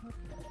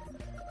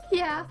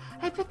 Yeah,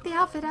 I picked the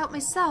outfit out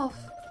myself.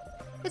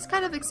 It's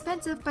kind of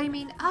expensive, but I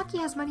mean, Aki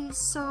has money,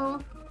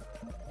 so...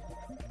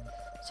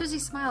 Susie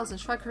smiles and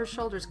shrugs her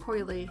shoulders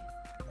coyly.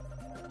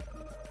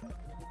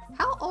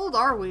 How old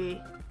are we?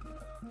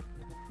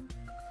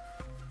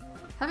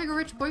 Having a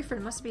rich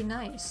boyfriend must be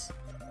nice.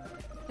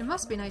 It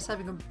must be nice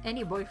having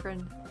any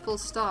boyfriend, full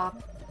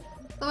stop.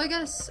 Though I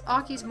guess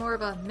Aki's more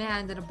of a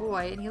man than a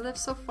boy, and he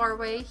lives so far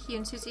away, he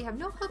and Susie have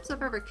no hopes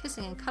of ever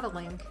kissing and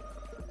cuddling.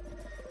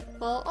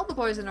 Well, all the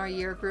boys in our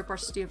year group are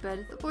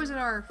stupid. The boys in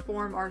our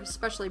form are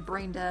especially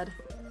brain dead.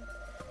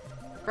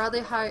 Bradley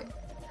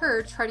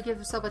Heard tried to give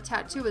himself a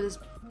tattoo with his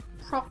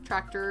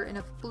protractor and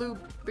a blue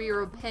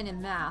biro pen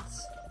in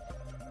maths.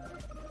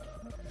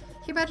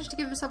 He managed to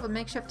give himself a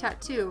makeshift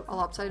tattoo, a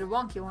lopsided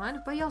wonky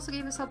one, but he also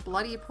gave himself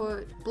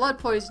blood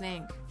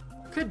poisoning.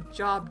 Good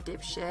job,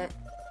 dipshit.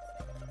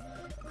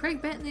 Craig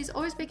Bentley's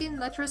always making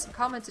lecherous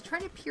comments and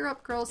trying to peer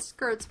up girls'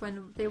 skirts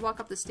when they walk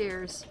up the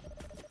stairs.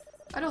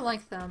 I don't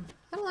like them.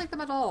 I don't like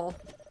them at all.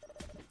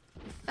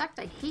 In fact,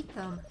 I hate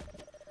them.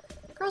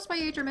 Girls my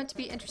age are meant to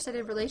be interested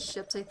in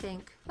relationships, I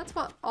think. That's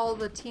what all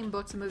the teen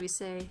books and movies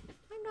say.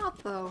 I'm not,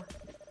 though.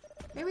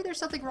 Maybe there's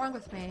something wrong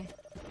with me.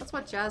 That's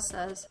what Jazz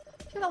says.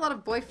 She had a lot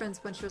of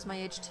boyfriends when she was my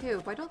age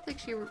too, but I don't think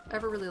she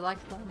ever really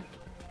liked them.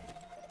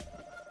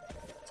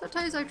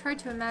 Sometimes I've tried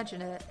to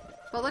imagine it,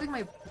 but letting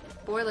my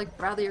boy like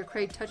Bradley or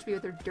Craig touch me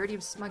with their dirty,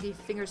 smuggy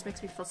fingers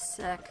makes me feel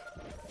sick.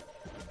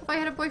 If I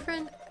had a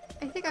boyfriend,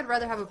 I think I'd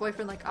rather have a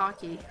boyfriend like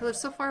Aki, who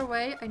lives so far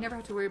away I never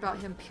have to worry about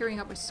him peering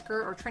up my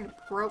skirt or trying to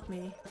grope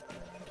me.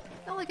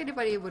 Not like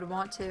anybody would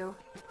want to.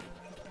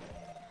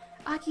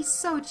 Aki's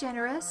so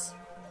generous!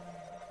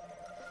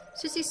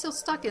 Susie's still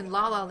stuck in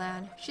La La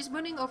Land. She's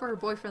mooning over her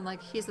boyfriend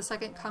like he's the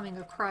second coming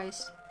of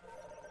Christ.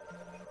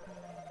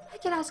 I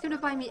could ask him to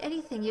buy me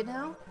anything, you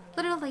know?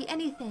 Literally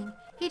anything.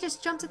 He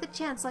just jumps at the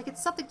chance like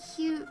it's something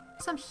huge,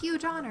 some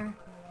huge honor.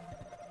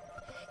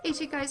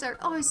 Asian guys are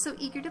always so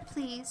eager to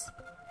please.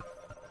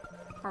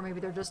 Or maybe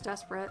they're just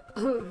desperate.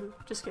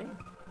 Just kidding.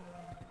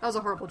 That was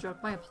a horrible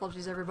joke. My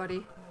apologies,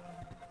 everybody.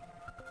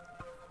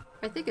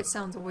 I think it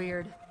sounds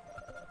weird.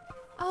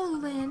 Oh,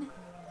 Lynn.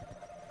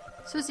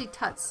 Susie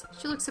tuts.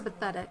 She looks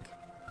sympathetic.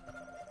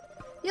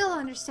 You'll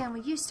understand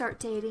when you start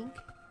dating.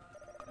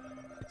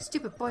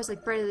 Stupid boys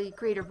like Bradley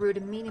agree to rude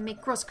and mean and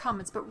make gross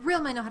comments, but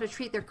real men know how to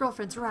treat their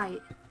girlfriends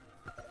right.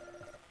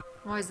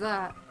 Why's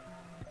that?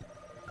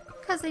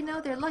 Because they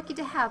know they're lucky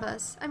to have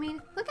us. I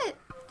mean, look at it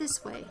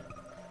this way.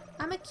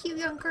 I'm a cute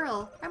young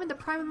girl. I'm in the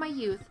prime of my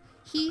youth.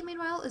 He,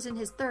 meanwhile, is in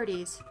his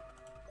 30s.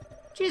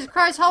 Jesus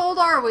Christ, how old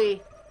are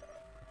we?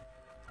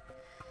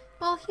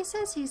 Well, he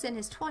says he's in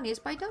his 20s,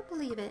 but I don't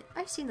believe it.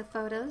 I've seen the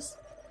photos.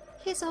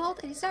 He's old,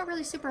 and he's not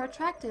really super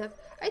attractive.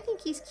 I think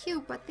he's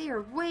cute, but there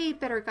are way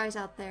better guys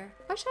out there.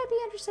 Why should I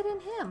be interested in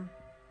him?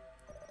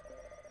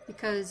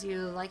 Because you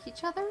like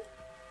each other?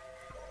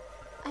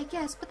 I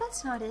guess, but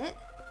that's not it.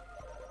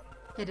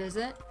 It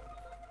isn't?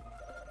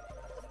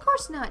 Of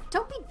course not.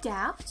 Don't be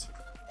daft.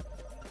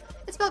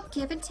 It's about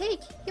give and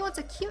take. He wants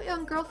a cute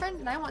young girlfriend,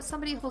 and I want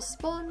somebody who'll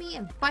spoil me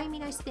and buy me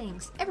nice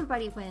things.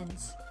 Everybody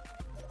wins.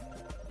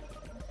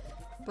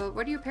 But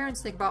what do your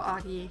parents think about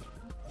Aki?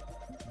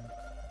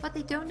 What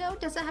they don't know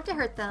doesn't have to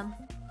hurt them.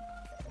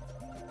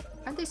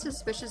 Aren't they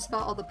suspicious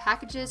about all the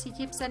packages he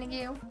keeps sending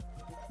you?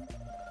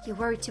 You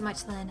worry too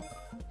much, Lynn.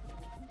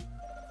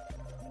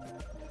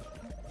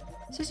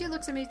 Susie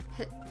looks at me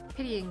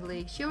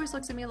pityingly. She always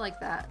looks at me like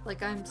that,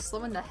 like I'm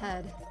slow in the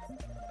head.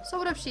 So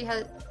what if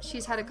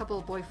she's had a couple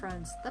of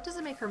boyfriends? That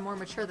doesn't make her more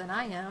mature than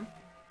I am.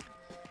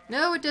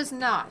 No, it does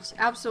not.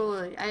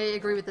 Absolutely. I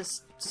agree with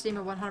this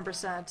statement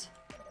 100%.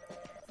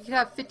 You could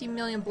have 50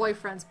 million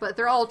boyfriends, but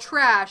they're all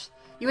trash.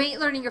 You ain't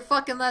learning your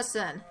fucking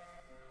lesson.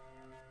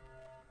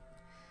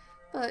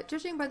 But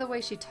judging by the way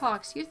she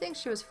talks, you'd think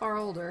she was far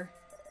older.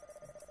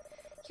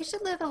 You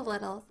should live a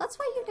little. That's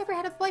why you never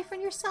had a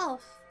boyfriend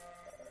yourself.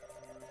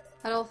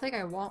 I don't think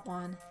I want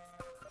one.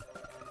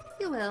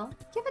 You will.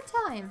 Give it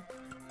time.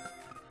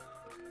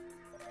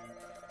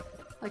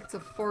 Like it's a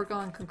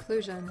foregone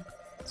conclusion.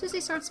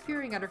 Susie starts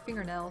peering at her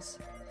fingernails.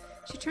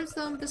 She turns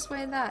them this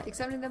way and that,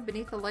 examining them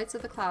beneath the lights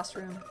of the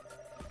classroom.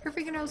 Her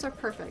fingernails are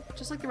perfect,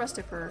 just like the rest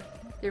of her.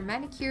 They're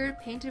manicured,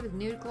 painted with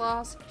nude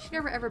gloss. She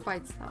never ever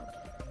bites them.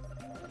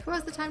 Who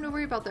has the time to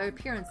worry about their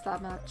appearance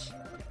that much?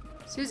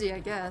 Susie, I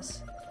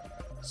guess.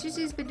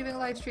 Susie's been doing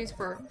live streams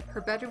for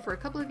her bedroom for a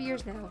couple of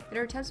years now, in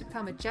her attempts to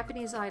become a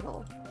Japanese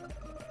idol.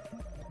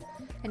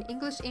 An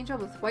English angel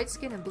with white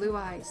skin and blue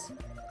eyes.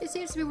 It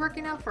seems to be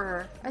working out for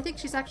her. I think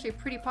she's actually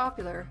pretty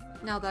popular,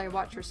 now that I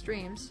watch her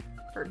streams.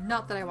 Or,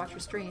 not that I watch her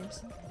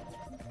streams.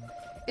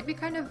 It'd be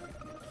kind of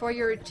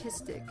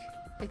voyeuristic,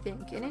 I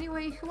think. And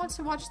anyway, who wants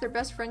to watch their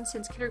best friend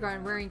since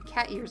kindergarten wearing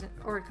cat ears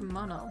or a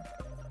kimono?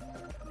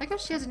 I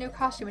guess she has a new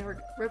costume in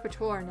her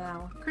repertoire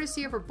now,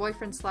 courtesy of her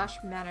boyfriend slash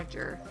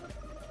manager.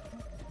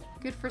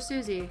 Good for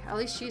Susie. At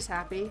least she's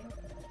happy.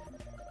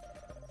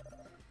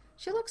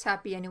 She looks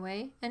happy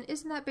anyway, and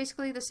isn't that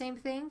basically the same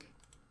thing?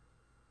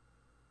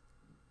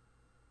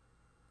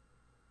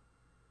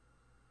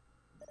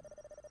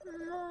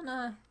 On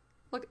a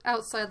look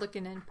outside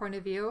looking in point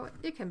of view,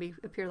 it can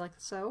appear like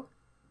so.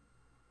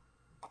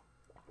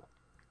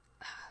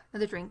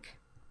 Another drink.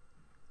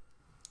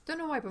 Don't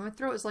know why, but my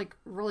throat is like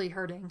really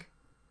hurting.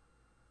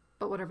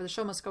 But whatever, the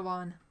show must go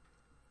on.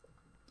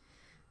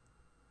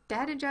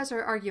 Dad and Jazz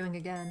are arguing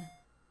again.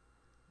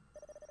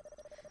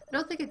 I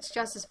don't think it's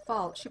Jazz's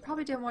fault. She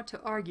probably didn't want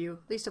to argue,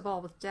 least of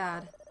all with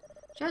Dad.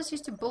 Jazz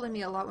used to bully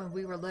me a lot when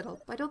we were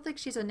little, but I don't think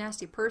she's a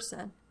nasty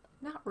person.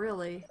 Not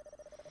really.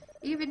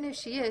 Even if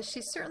she is,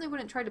 she certainly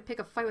wouldn't try to pick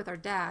a fight with our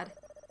dad.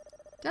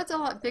 Dad's a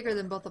lot bigger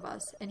than both of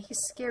us, and he's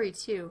scary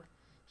too.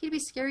 He'd be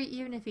scary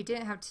even if he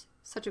didn't have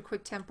such a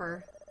quick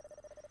temper.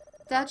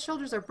 Dad's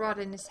shoulders are broad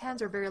and his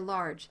hands are very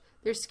large.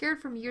 They're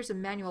scared from years of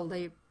manual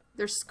labor.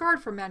 They're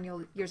scarred from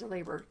manual years of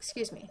labor.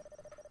 Excuse me.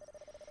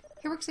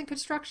 He works in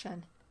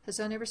construction. Has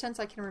done ever since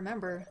I can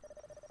remember.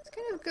 It's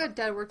kind of good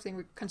Dad works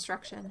in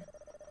construction.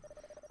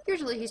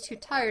 Usually he's too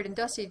tired and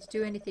dusty to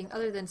do anything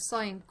other than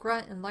sigh and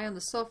grunt and lie on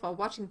the sofa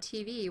watching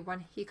TV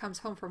when he comes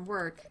home from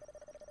work.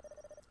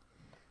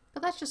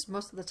 But that's just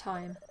most of the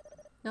time.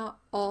 Not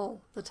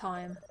all the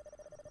time.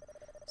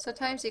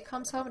 Sometimes he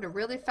comes home in a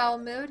really foul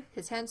mood,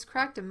 his hands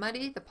cracked and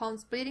muddy, the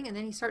palms bleeding, and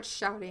then he starts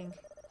shouting.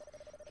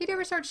 He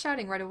never starts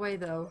shouting right away,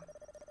 though.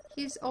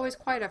 He's always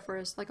quiet at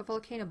first, like a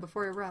volcano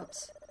before it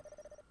erupts.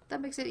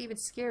 That makes it even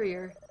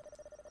scarier.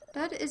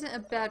 Dad isn't a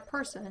bad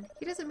person.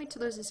 He doesn't mean to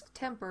lose his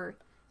temper.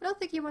 I don't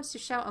think he wants to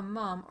shout at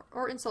Mom,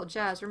 or insult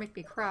Jazz, or make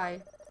me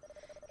cry.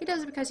 He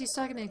does it because he's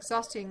stuck in an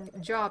exhausting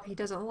job he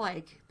doesn't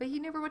like, but he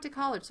never went to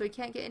college, so he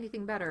can't get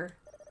anything better.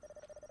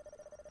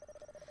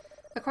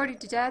 According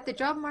to Dad, the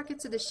job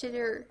market's in the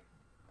shitter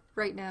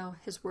right now.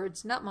 His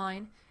words, not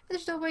mine. And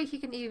there's no way he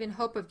can even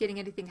hope of getting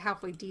anything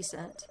halfway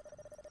decent.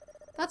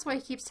 That's why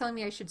he keeps telling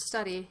me I should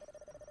study.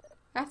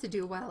 I have to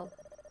do well.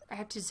 I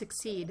have to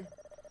succeed.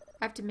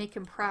 I have to make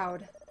him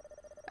proud.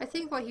 I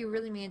think what he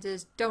really means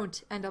is,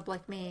 don't end up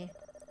like me.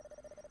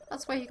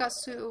 That's why he got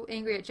so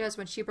angry at Jez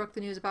when she broke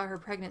the news about her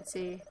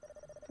pregnancy.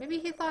 Maybe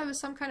he thought it was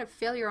some kind of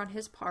failure on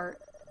his part.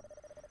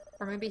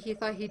 Or maybe he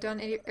thought he'd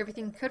done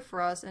everything he could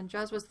for us, and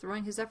Jez was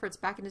throwing his efforts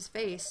back in his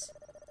face.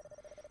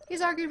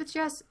 He's argued with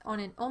Jez on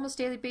an almost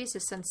daily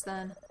basis since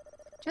then.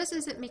 Jez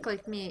isn't meek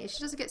like me, and she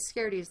doesn't get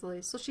scared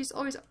easily, so she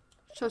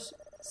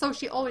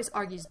always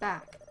argues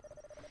back.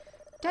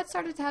 Dad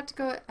started to have to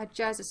go at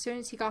Jaz as soon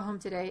as he got home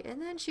today,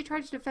 and then she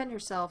tried to defend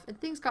herself, and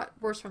things got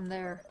worse from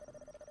there.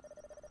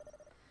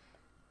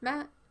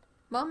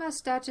 Mom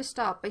asked Dad to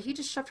stop, but he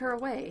just shoved her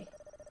away.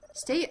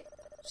 Stay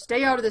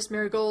out of this,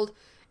 Marigold.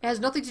 It has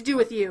nothing to do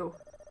with you.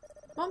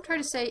 Mom tried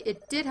to say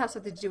it did have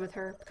something to do with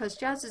her, because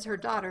Jaz is her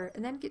daughter,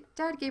 and then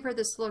Dad gave her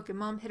this look, and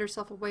Mom hid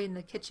herself away in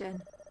the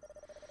kitchen.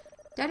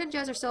 Dad and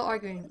Jaz are still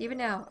arguing. Even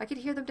now, I could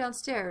hear them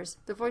downstairs,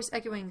 the voice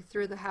echoing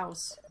through the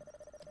house.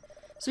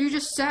 So you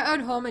just sat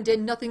at home and did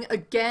nothing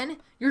again?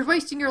 You're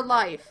wasting your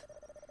life.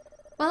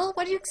 Well,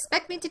 what do you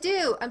expect me to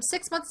do? I'm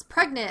 6 months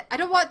pregnant. I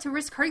don't want to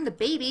risk hurting the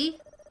baby.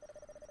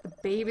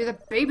 The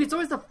baby. It's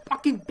always the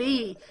fucking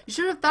baby. You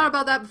should have thought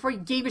about that before you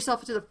gave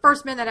yourself to the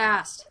first man that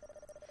asked.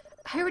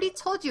 I already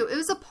told you. It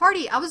was a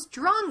party. I was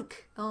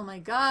drunk. Oh my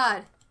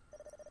god.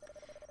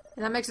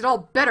 And that makes it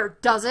all better,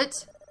 does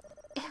it?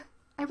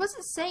 I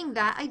wasn't saying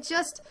that. I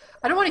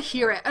don't want to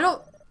hear it.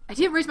 I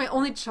didn't raise my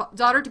only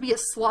daughter to be a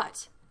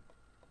slut.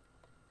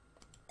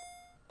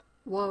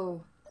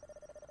 Whoa.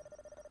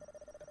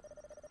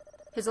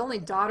 His only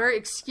daughter?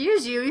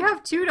 Excuse you, you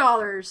have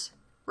 $2.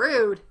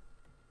 Rude.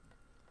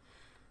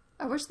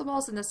 I wish the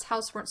walls in this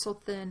house weren't so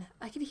thin.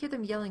 I can hear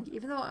them yelling,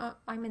 even though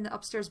I'm in the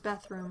upstairs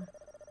bathroom.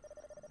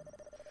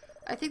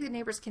 I think the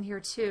neighbors can hear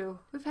too.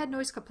 We've had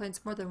noise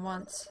complaints more than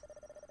once.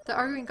 The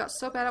arguing got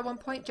so bad at one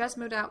point, Jess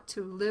moved out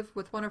to live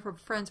with one of her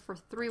friends for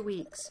 3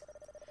 weeks.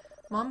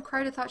 Mom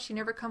cried and thought she'd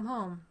never come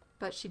home,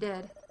 but she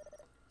did.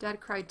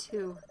 Dad cried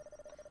too.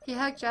 He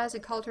hugged Jazz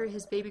and called her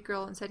his baby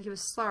girl and said he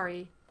was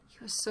sorry. He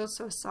was so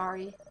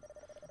sorry.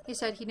 He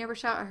said he'd never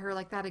shout at her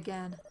like that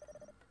again.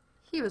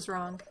 He was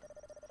wrong.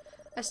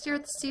 I stare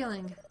at the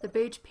ceiling. The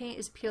beige paint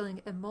is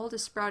peeling and mold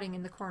is sprouting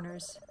in the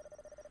corners.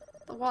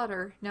 The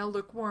water, now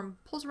lukewarm,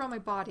 pulls around my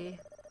body.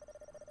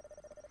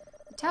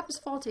 The tap is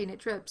faulty and it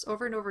drips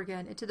over and over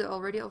again into the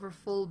already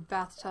overfull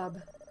bathtub.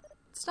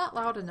 It's not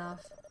loud enough.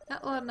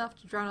 Not loud enough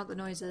to drown out the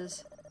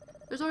noises.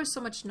 There's always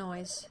so much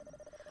noise.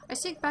 I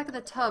sink back in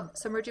the tub,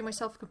 submerging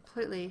myself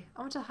completely.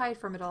 I want to hide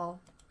from it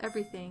all.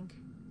 Everything.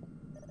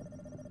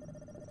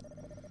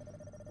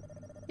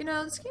 You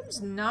know, this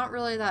game's not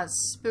really that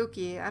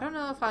spooky. I don't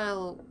know if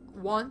I'll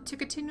want to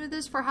continue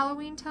this for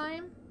Halloween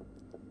time.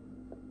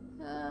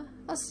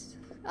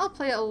 I'll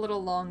play it a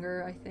little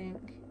longer, I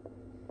think.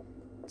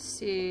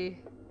 See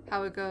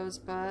how it goes,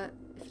 but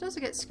if it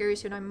doesn't get scary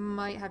soon, I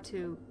might have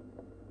to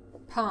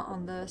punt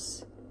on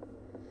this.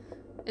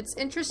 It's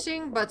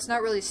interesting, but it's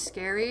not really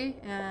scary,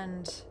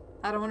 and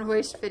I don't want to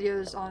waste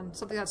videos on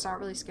something that's not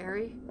really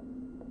scary.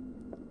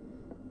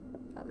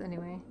 But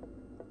anyway.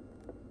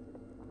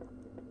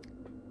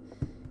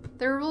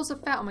 There are rolls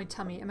of fat on my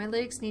tummy, and my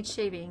legs need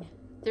shaving.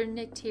 They're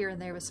nicked here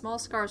and there with small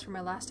scars from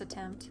my last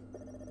attempt.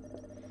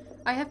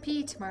 I have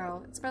PE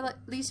tomorrow. It's my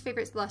least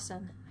favorite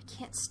lesson. I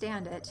can't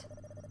stand it.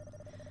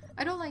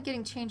 I don't like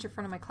getting changed in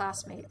front of my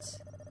classmates.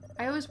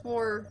 I always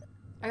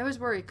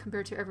worry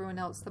compared to everyone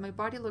else that my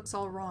body looks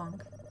all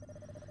wrong.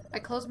 I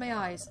close my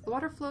eyes. The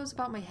water flows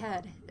about my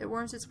head. It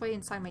worms its way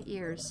inside my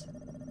ears.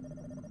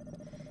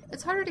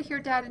 It's harder to hear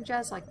Dad and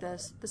Jazz like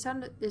this. The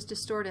sound is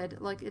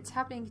distorted, like it's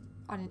happening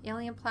on an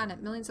alien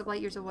planet millions of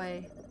light years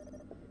away.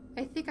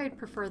 I think I'd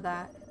prefer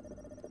that.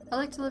 I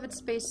like to live in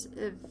space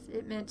if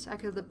it meant I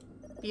could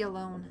be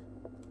alone.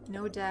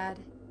 No Dad,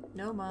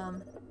 no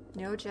Mom,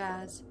 no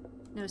Jazz,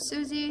 no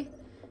Susie,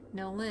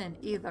 no Lynn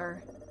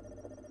either.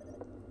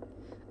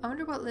 I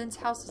wonder what Lynn's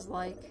house is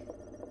like.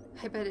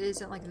 I bet it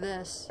isn't like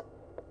this.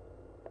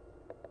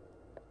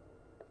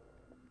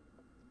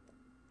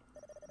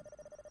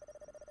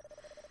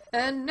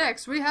 And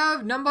next we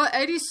have number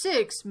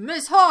 86,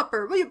 Miss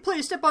Harper. Will you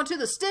please step onto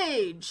the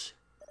stage?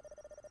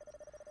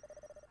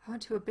 I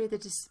want to obey the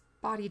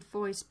disembodied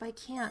voice, but I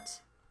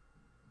can't.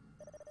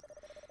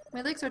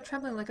 My legs are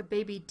trembling like a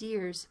baby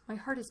deer's. My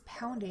heart is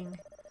pounding.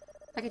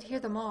 I could hear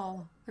them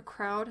all. The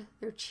crowd,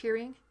 they're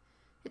cheering.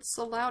 It's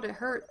so loud it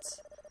hurts.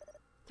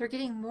 They're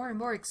getting more and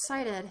more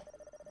excited.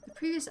 The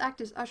previous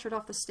act is ushered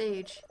off the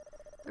stage.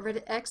 The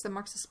red X that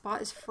marks the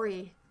spot is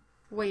free.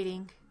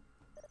 Waiting.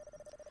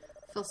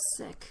 I feel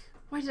sick.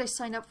 Why did I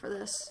sign up for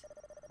this?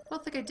 I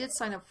don't think I did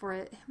sign up for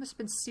it. It must have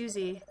been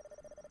Susie.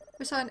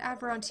 We saw an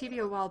advert on TV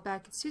a while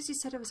back, and Susie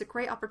said it was a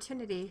great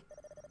opportunity.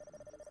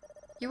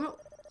 You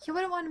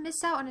wouldn't want to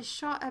miss out on a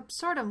shot at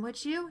stardom,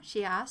 would you?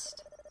 She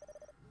asked.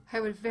 I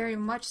would very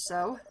much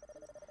so.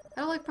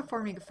 I don't like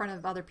performing in front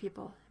of other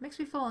people. It makes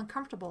me feel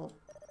uncomfortable.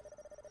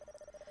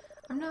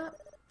 I'm not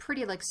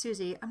pretty like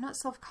Susie. I'm not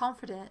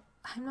self-confident.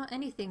 I'm not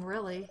anything,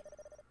 really.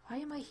 Why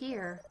am I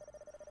here?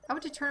 I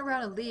want to turn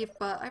around and leave,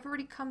 but I've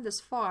already come this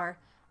far.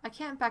 I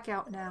can't back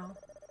out now.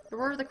 The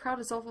roar of the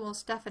crowd is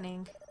almost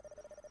deafening.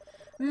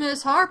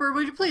 Miss Harper,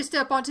 would you please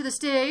step onto the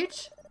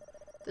stage?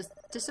 The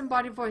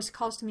disembodied voice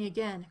calls to me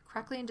again,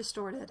 crackly and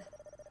distorted.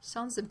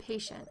 Sounds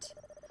impatient.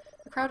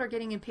 The crowd are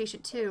getting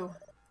impatient too.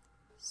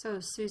 So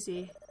is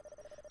Susie.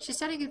 She's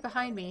standing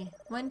behind me.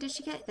 When did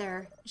she get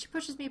there? She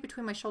pushes me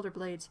between my shoulder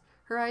blades.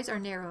 Her eyes are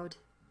narrowed.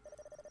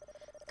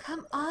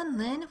 Come on,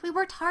 Lynn. We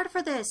worked hard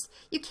for this.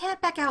 You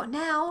can't back out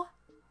now.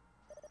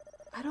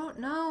 I don't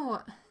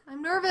know.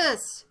 I'm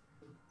nervous.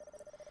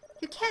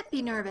 You can't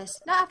be nervous.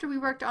 Not after we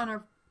worked on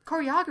our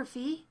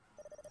choreography.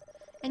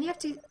 And you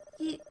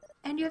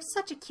have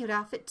such a cute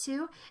outfit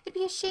too. It'd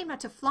be a shame not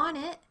to flaunt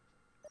it.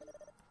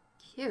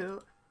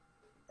 Cute?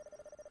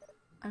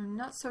 I'm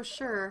not so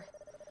sure.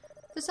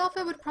 This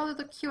outfit would probably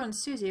look cute on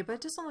Susie, but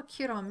it doesn't look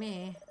cute on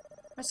me.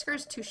 My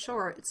skirt's too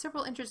short. It's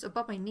several inches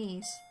above my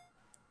knees.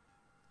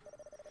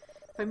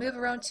 If I move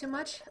around too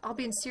much, I'll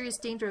be in serious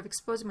danger of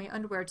exposing my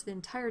underwear to the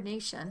entire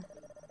nation.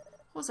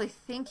 What was I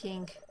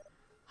thinking?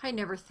 I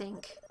never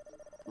think.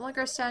 The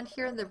longer I stand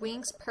here in the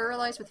wings,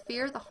 paralyzed with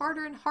fear, the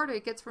harder and harder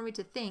it gets for me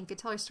to think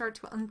until I start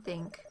to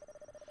unthink.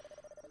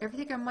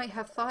 Everything I might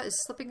have thought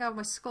is slipping out of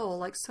my skull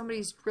like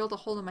somebody's drilled a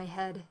hole in my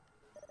head.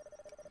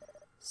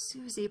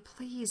 Susie,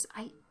 please,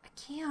 I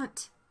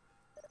can't.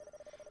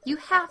 You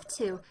have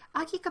to.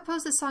 Aki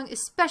composed the song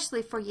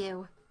especially for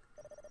you.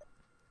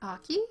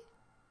 Aki?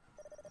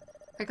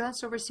 I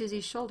glanced over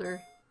Susie's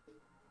shoulder.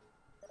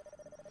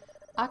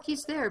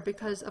 Aki's there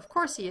because, of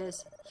course he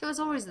is. He was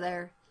always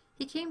there.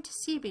 He came to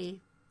see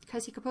me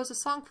because he composed a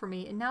song for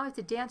me, and now I have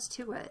to dance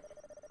to it.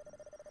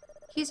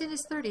 He's in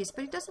his 30s,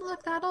 but he doesn't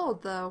look that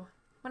old, though.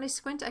 When I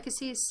squint, I can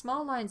see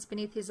small lines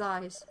beneath his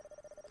eyes.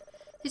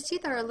 His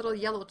teeth are a little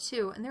yellow,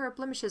 too, and there are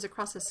blemishes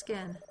across his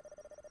skin.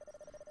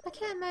 I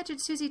can't imagine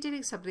Susie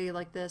dating somebody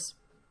like this,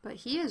 but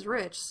he is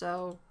rich,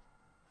 so...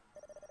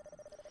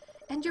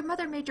 And your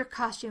mother made your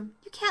costume.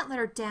 You can't let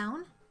her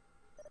down.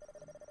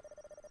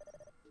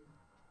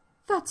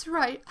 That's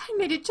right. I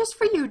made it just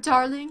for you,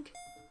 darling.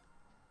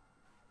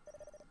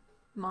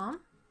 Mom?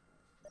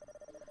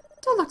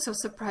 Don't look so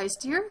surprised,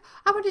 dear.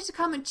 I wanted to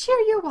come and cheer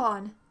you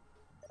on.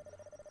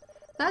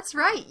 That's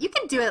right. You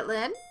can do it,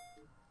 Lynn.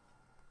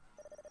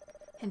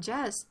 And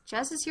Jazz.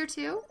 Jazz is here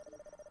too?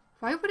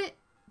 Why wouldn't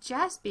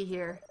Jazz be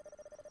here?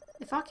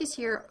 If Aki's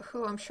here,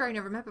 who I'm sure I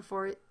never met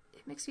before, it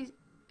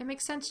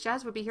makes sense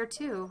Jazz would be here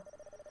too.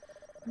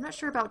 I'm not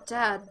sure about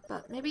Dad,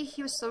 but maybe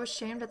he was so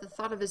ashamed at the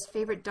thought of his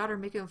favorite daughter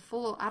making a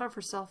fool out of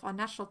herself on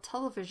national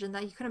television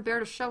that he couldn't bear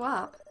to show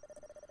up.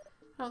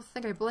 I don't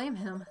think I blame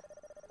him.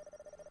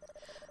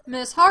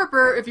 Miss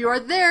Harper, if you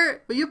are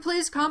there, will you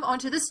please come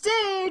onto the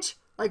stage?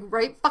 Like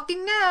right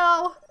fucking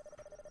now!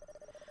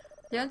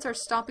 The ants are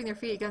stomping their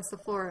feet against the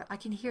floor. I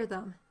can hear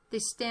them. They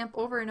stamp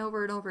over and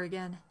over and over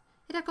again.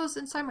 It echoes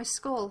inside my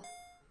skull.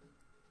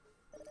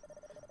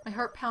 My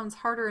heart pounds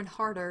harder and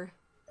harder.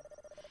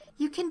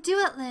 You can do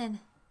it, Lynn!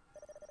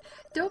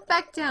 Don't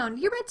back down.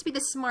 You're meant to be the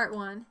smart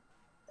one.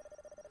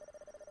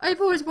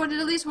 I've always wanted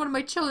at least one of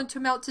my children to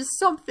amount to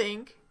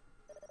something.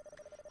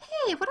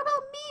 Hey, what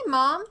about me,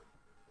 Mom?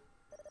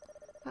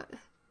 But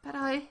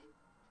I...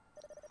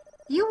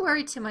 You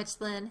worry too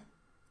much, Lynn.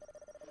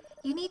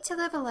 You need to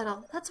live a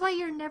little. That's why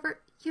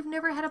you've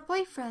never had a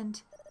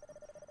boyfriend.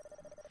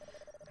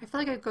 I feel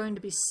like I'm going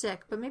to be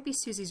sick, but maybe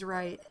Susie's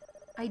right.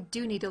 I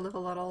do need to live a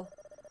little.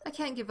 I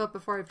can't give up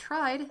before I've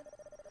tried.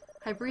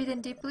 I breathe in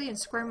deeply and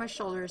square my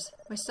shoulders.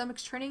 My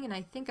stomach's turning and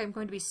I think I'm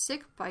going to be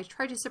sick, but I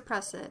try to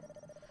suppress it.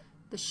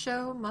 The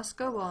show must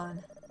go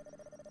on.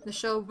 The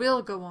show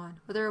will go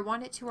on, whether I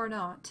want it to or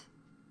not.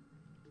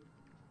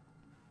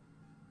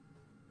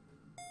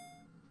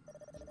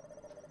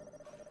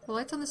 The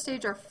lights on the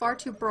stage are far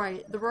too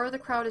bright. The roar of the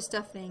crowd is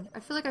deafening.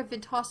 I feel like I've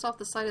been tossed off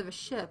the side of a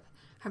ship.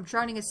 I'm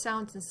drowning in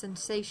sounds and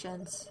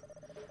sensations.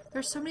 There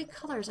are so many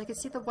colors. I can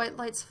see the white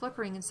lights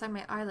flickering inside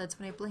my eyelids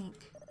when I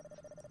blink.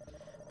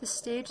 The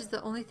stage is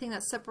the only thing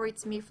that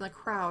separates me from the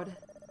crowd.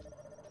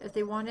 If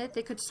they wanted,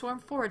 they could swarm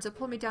forwards and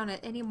pull me down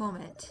at any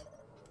moment.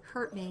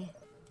 Hurt me.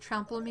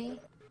 Trample me.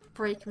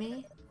 Break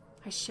me.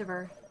 I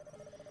shiver.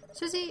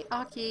 Susie,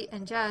 Aki,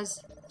 and Jazz,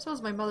 as well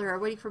as my mother, are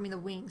waiting for me in the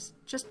wings,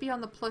 just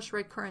beyond the plush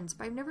red curtains,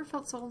 but I've never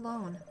felt so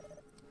alone.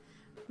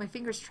 My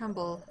fingers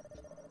tremble.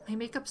 My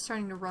makeup's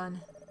starting to run.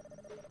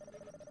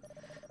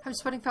 I'm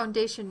sweating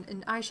foundation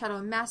and eyeshadow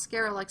and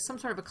mascara like some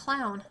sort of a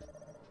clown.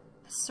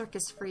 A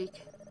circus freak.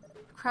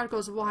 The crowd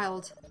goes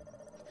wild.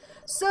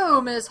 So,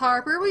 Miss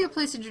Harper, will you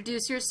please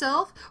introduce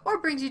yourself?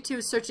 What brings you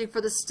to Searching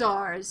for the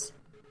Stars?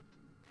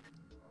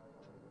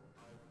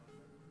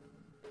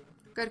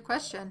 Good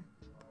question.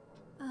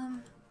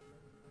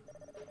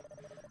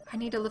 I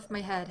need to lift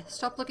my head.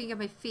 Stop looking at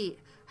my feet.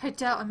 I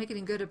doubt I'm making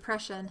a good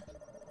impression.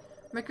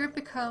 My grip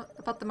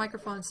about the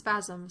microphone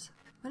spasms.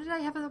 When did I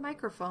have a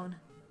microphone?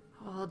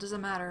 Well, it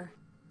doesn't matter.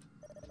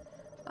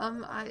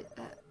 I'm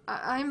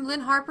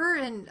Lynn Harper,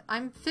 and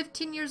I'm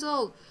 15 years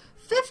old.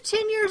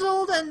 15 years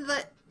old,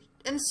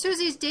 and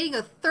Susie's dating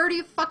a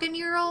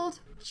 30-fucking-year-old?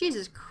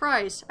 Jesus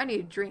Christ, I need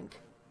a drink.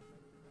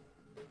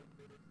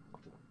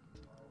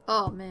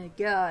 Oh my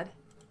god.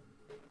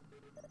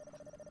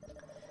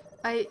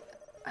 I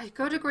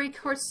go to Great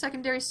Courts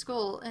Secondary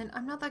School, and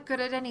I'm not that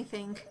good at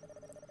anything.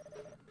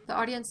 The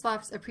audience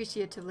laughs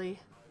appreciatively.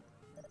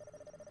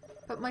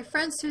 But my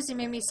friend Susie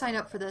made me sign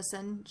up for this,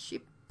 and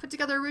she put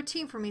together a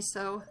routine for me,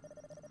 so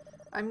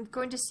I'm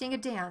going to sing a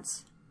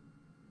dance.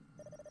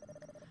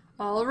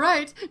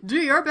 Alright, do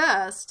your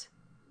best!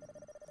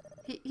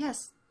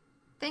 Yes,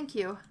 thank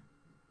you.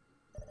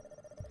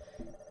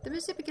 The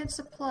music begins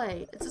to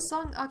play. It's a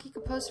song Aki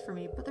composed for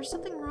me, but there's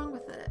something wrong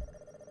with it.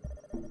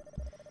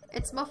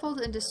 It's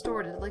muffled and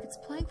distorted, like it's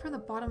playing from the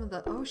bottom of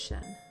the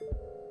ocean.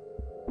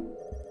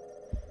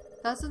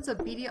 Thousands of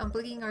beady,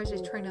 unblinking eyes are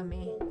turned on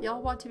me. They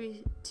all want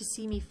to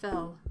see me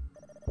fail.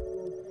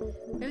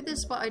 Maybe this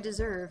is what I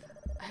deserve.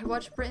 I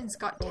watch Britain's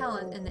Got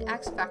Talent and the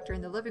X Factor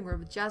in the living room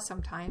with Jazz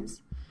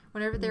sometimes,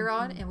 whenever they're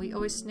on, and we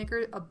always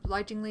snicker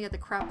obligingly at the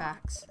crap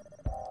acts.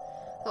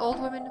 The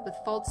old women with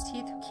false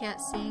teeth who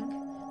can't sing,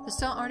 the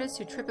stunt artists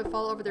who trip and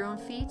fall over their own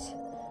feet,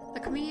 the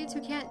comedians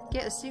who can't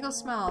get a single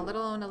smile, let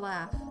alone a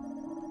laugh.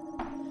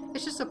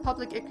 It's just a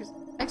public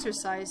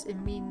exercise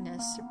in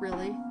meanness,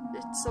 really.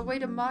 It's a way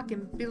to mock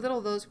and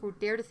belittle those who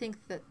dare to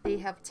think that they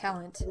have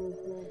talent.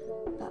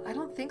 But I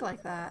don't think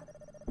like that.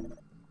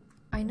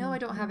 I know I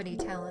don't have any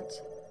talent.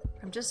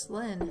 I'm just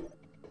Lynn.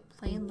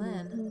 Plain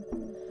Lynn.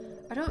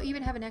 I don't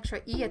even have an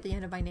extra E at the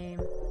end of my name.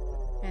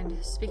 And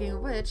speaking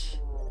of which...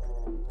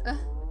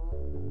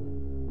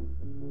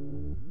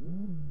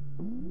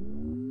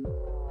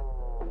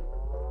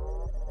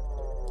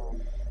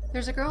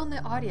 There's a girl in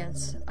the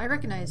audience. I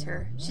recognize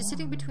her. She's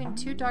sitting between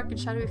two dark and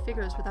shadowy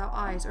figures without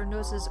eyes or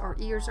noses or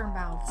ears or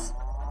mouths.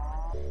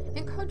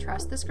 In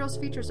contrast, this girl's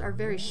features are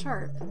very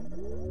sharp.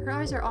 Her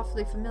eyes are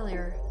awfully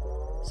familiar.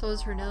 So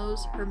is her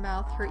nose, her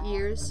mouth, her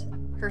ears,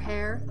 her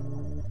hair.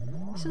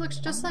 She looks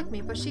just like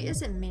me, but she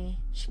isn't me.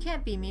 She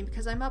can't be me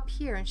because I'm up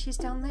here and she's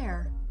down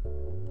there.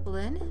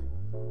 Lynn?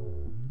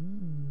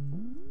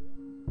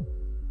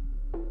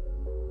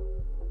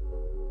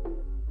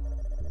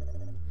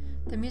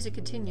 The music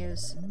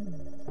continues.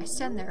 I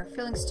stand there,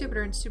 feeling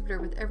stupider and stupider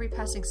with every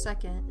passing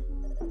second.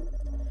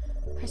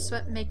 I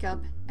sweat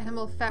makeup,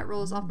 animal fat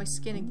rolls off my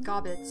skin in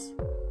gobbets.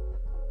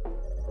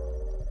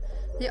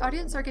 The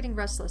audience are getting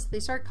restless. They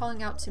start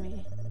calling out to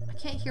me. I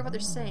can't hear what they're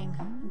saying.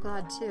 I'm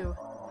glad too.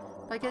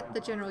 But I get the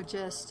general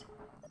gist.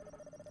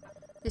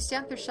 They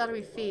stamp their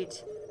shadowy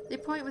feet. They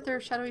point with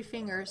their shadowy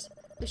fingers.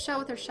 They shout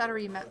with their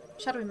shadowy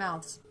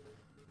mouths.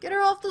 Get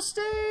her off the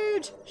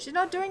stage! She's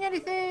not doing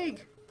anything!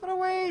 What a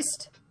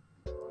waste!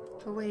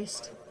 A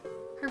waste.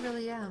 I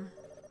really am.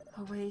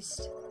 A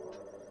waste.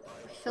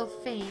 I feel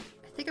faint.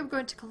 I think I'm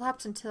going to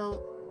collapse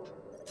until...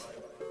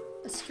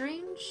 a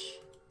strange...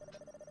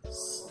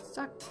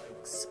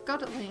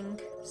 scuttling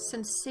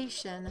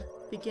sensation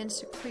begins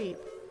to creep.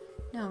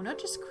 No, not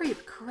just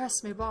creep,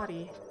 caress my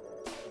body.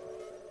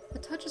 The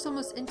touch is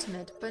almost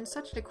intimate, but in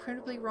such an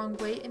incredibly wrong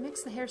way, it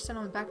makes the hair stand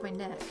on the back of my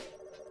neck.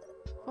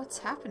 What's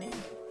happening?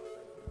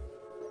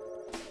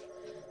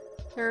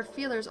 There are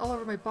feelers all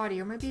over my body,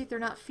 or maybe they're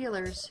not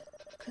feelers.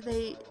 Could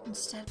they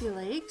instead be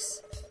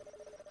legs?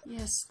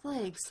 Yes,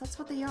 legs. That's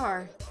what they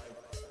are.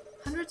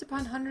 Hundreds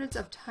upon hundreds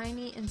of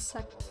tiny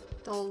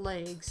insectal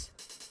legs.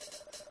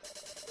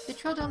 They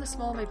trail down the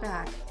small of my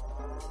back.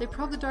 They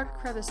probe the dark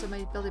crevice of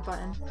my belly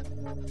button.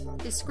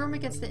 They squirm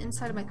against the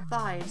inside of my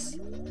thighs.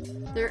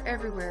 They're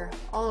everywhere,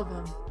 all of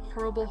them.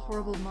 Horrible,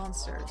 horrible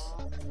monsters.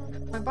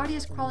 My body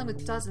is crawling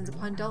with dozens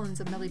upon dozens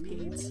of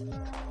millipedes.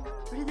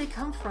 Where did they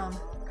come from?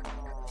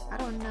 I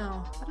don't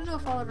know. I don't know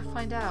if I'll ever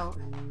find out.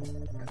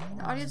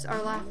 The audience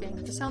are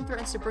laughing. The sound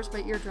threatens to burst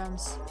my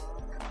eardrums.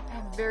 I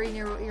have very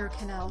narrow ear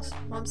canals.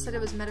 Mom said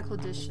it was medical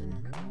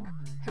edition.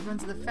 It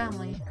runs in the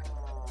family.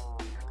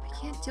 I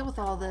can't deal with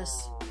all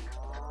this.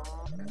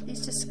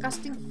 These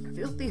disgusting,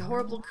 filthy,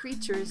 horrible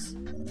creatures.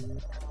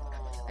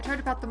 I try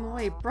to pat them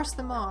away, brush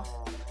them off.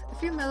 A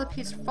few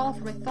millipedes fall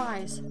from my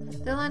thighs.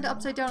 They land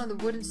upside down on the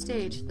wooden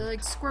stage, their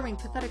legs squirming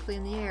pathetically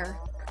in the air.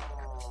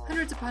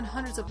 Hundreds upon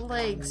hundreds of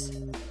legs.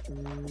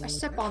 I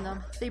step on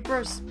them. They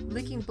burst,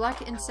 leaking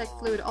black insect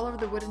fluid all over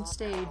the wooden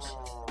stage.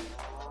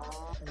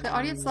 The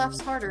audience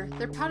laughs harder.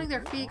 They're pounding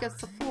their feet against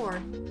the floor.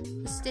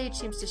 The stage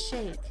seems to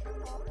shake.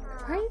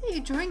 Why are they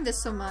enjoying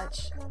this so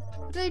much?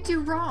 What did I do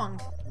wrong?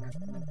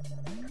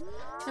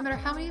 No matter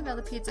how many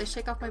millipedes I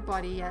shake off my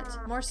body yet,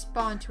 more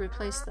spawn to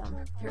replace them.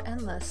 They're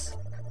endless.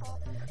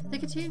 They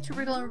continue to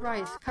wriggle and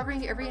writhe,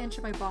 covering every inch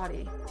of my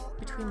body.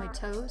 Between my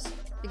toes,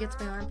 against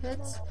my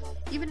armpits,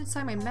 even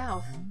inside my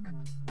mouth.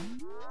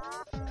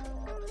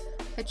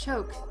 I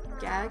choke,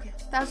 gag.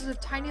 Thousands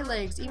of tiny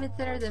legs, even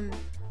thinner than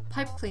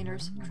pipe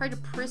cleaners try to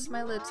press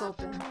my lips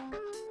open.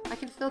 I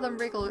can feel them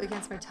wriggle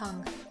against my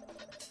tongue.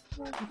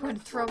 I'm going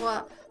to throw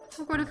up.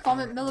 I'm going to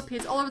vomit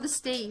millipedes all over the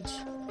stage.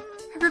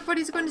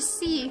 Everybody's going to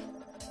see.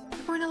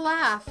 They're going to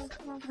laugh.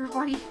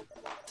 Everybody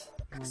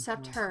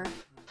except her.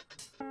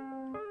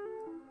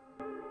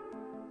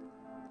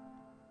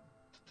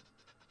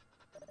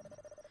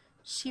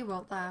 She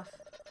won't laugh.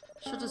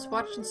 She'll just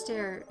watch and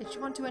stare, and she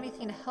won't do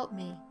anything to help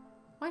me.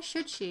 Why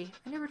should she?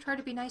 I never tried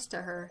to be nice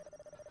to her.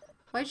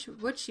 Why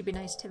would she be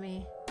nice to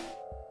me?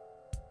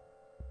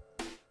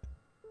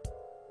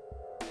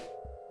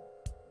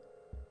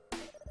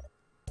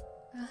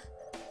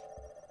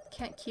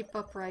 Can't keep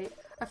upright.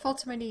 I fall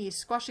to my knees,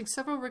 squashing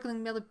several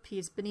wriggling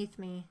millipedes beneath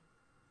me.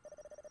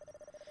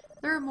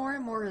 There are more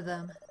and more of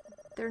them.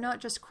 They're not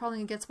just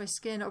crawling against my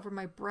skin, over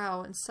my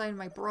brow, inside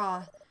my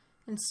bra.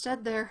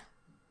 Instead, they're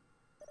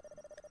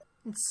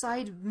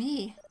inside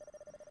me.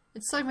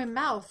 Inside my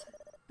mouth.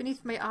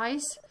 Beneath my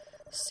eyes.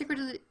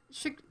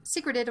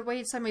 Secreted away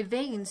inside my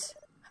veins.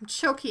 I'm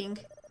choking.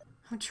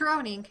 I'm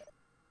drowning.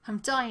 I'm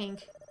dying.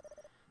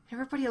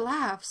 Everybody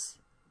laughs.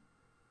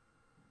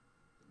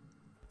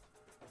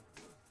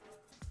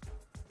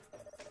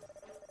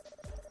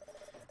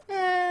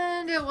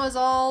 And it was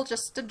all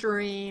just a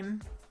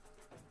dream.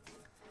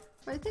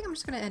 But I think I'm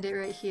just gonna end it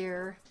right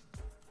here.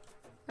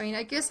 I mean,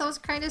 I guess that was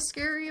kind of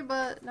scary,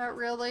 but not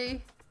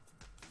really.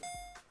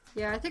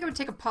 Yeah, I think I would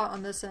take a pot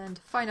on this end.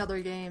 Find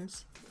other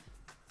games.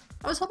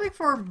 I was hoping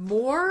for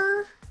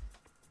more,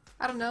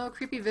 I don't know,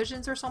 creepy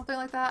visions or something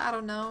like that. I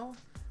don't know.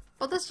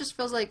 But this just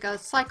feels like a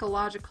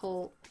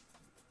psychological,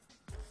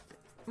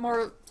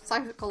 more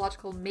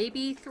psychological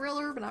maybe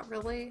thriller, but not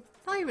really.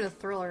 Not even a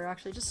thriller,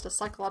 actually. Just a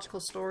psychological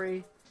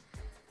story.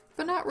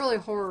 But not really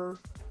horror.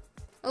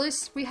 At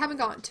least we haven't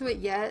gotten to it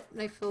yet,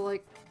 and I feel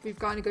like we've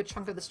gotten a good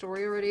chunk of the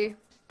story already.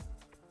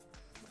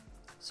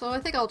 So I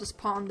think I'll just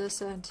pawn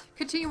this and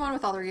continue on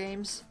with other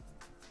games.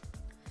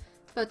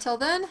 But till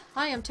then,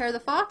 I am Tara the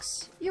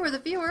Fox, you are the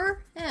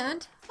viewer,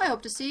 and I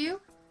hope to see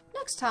you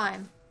next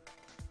time.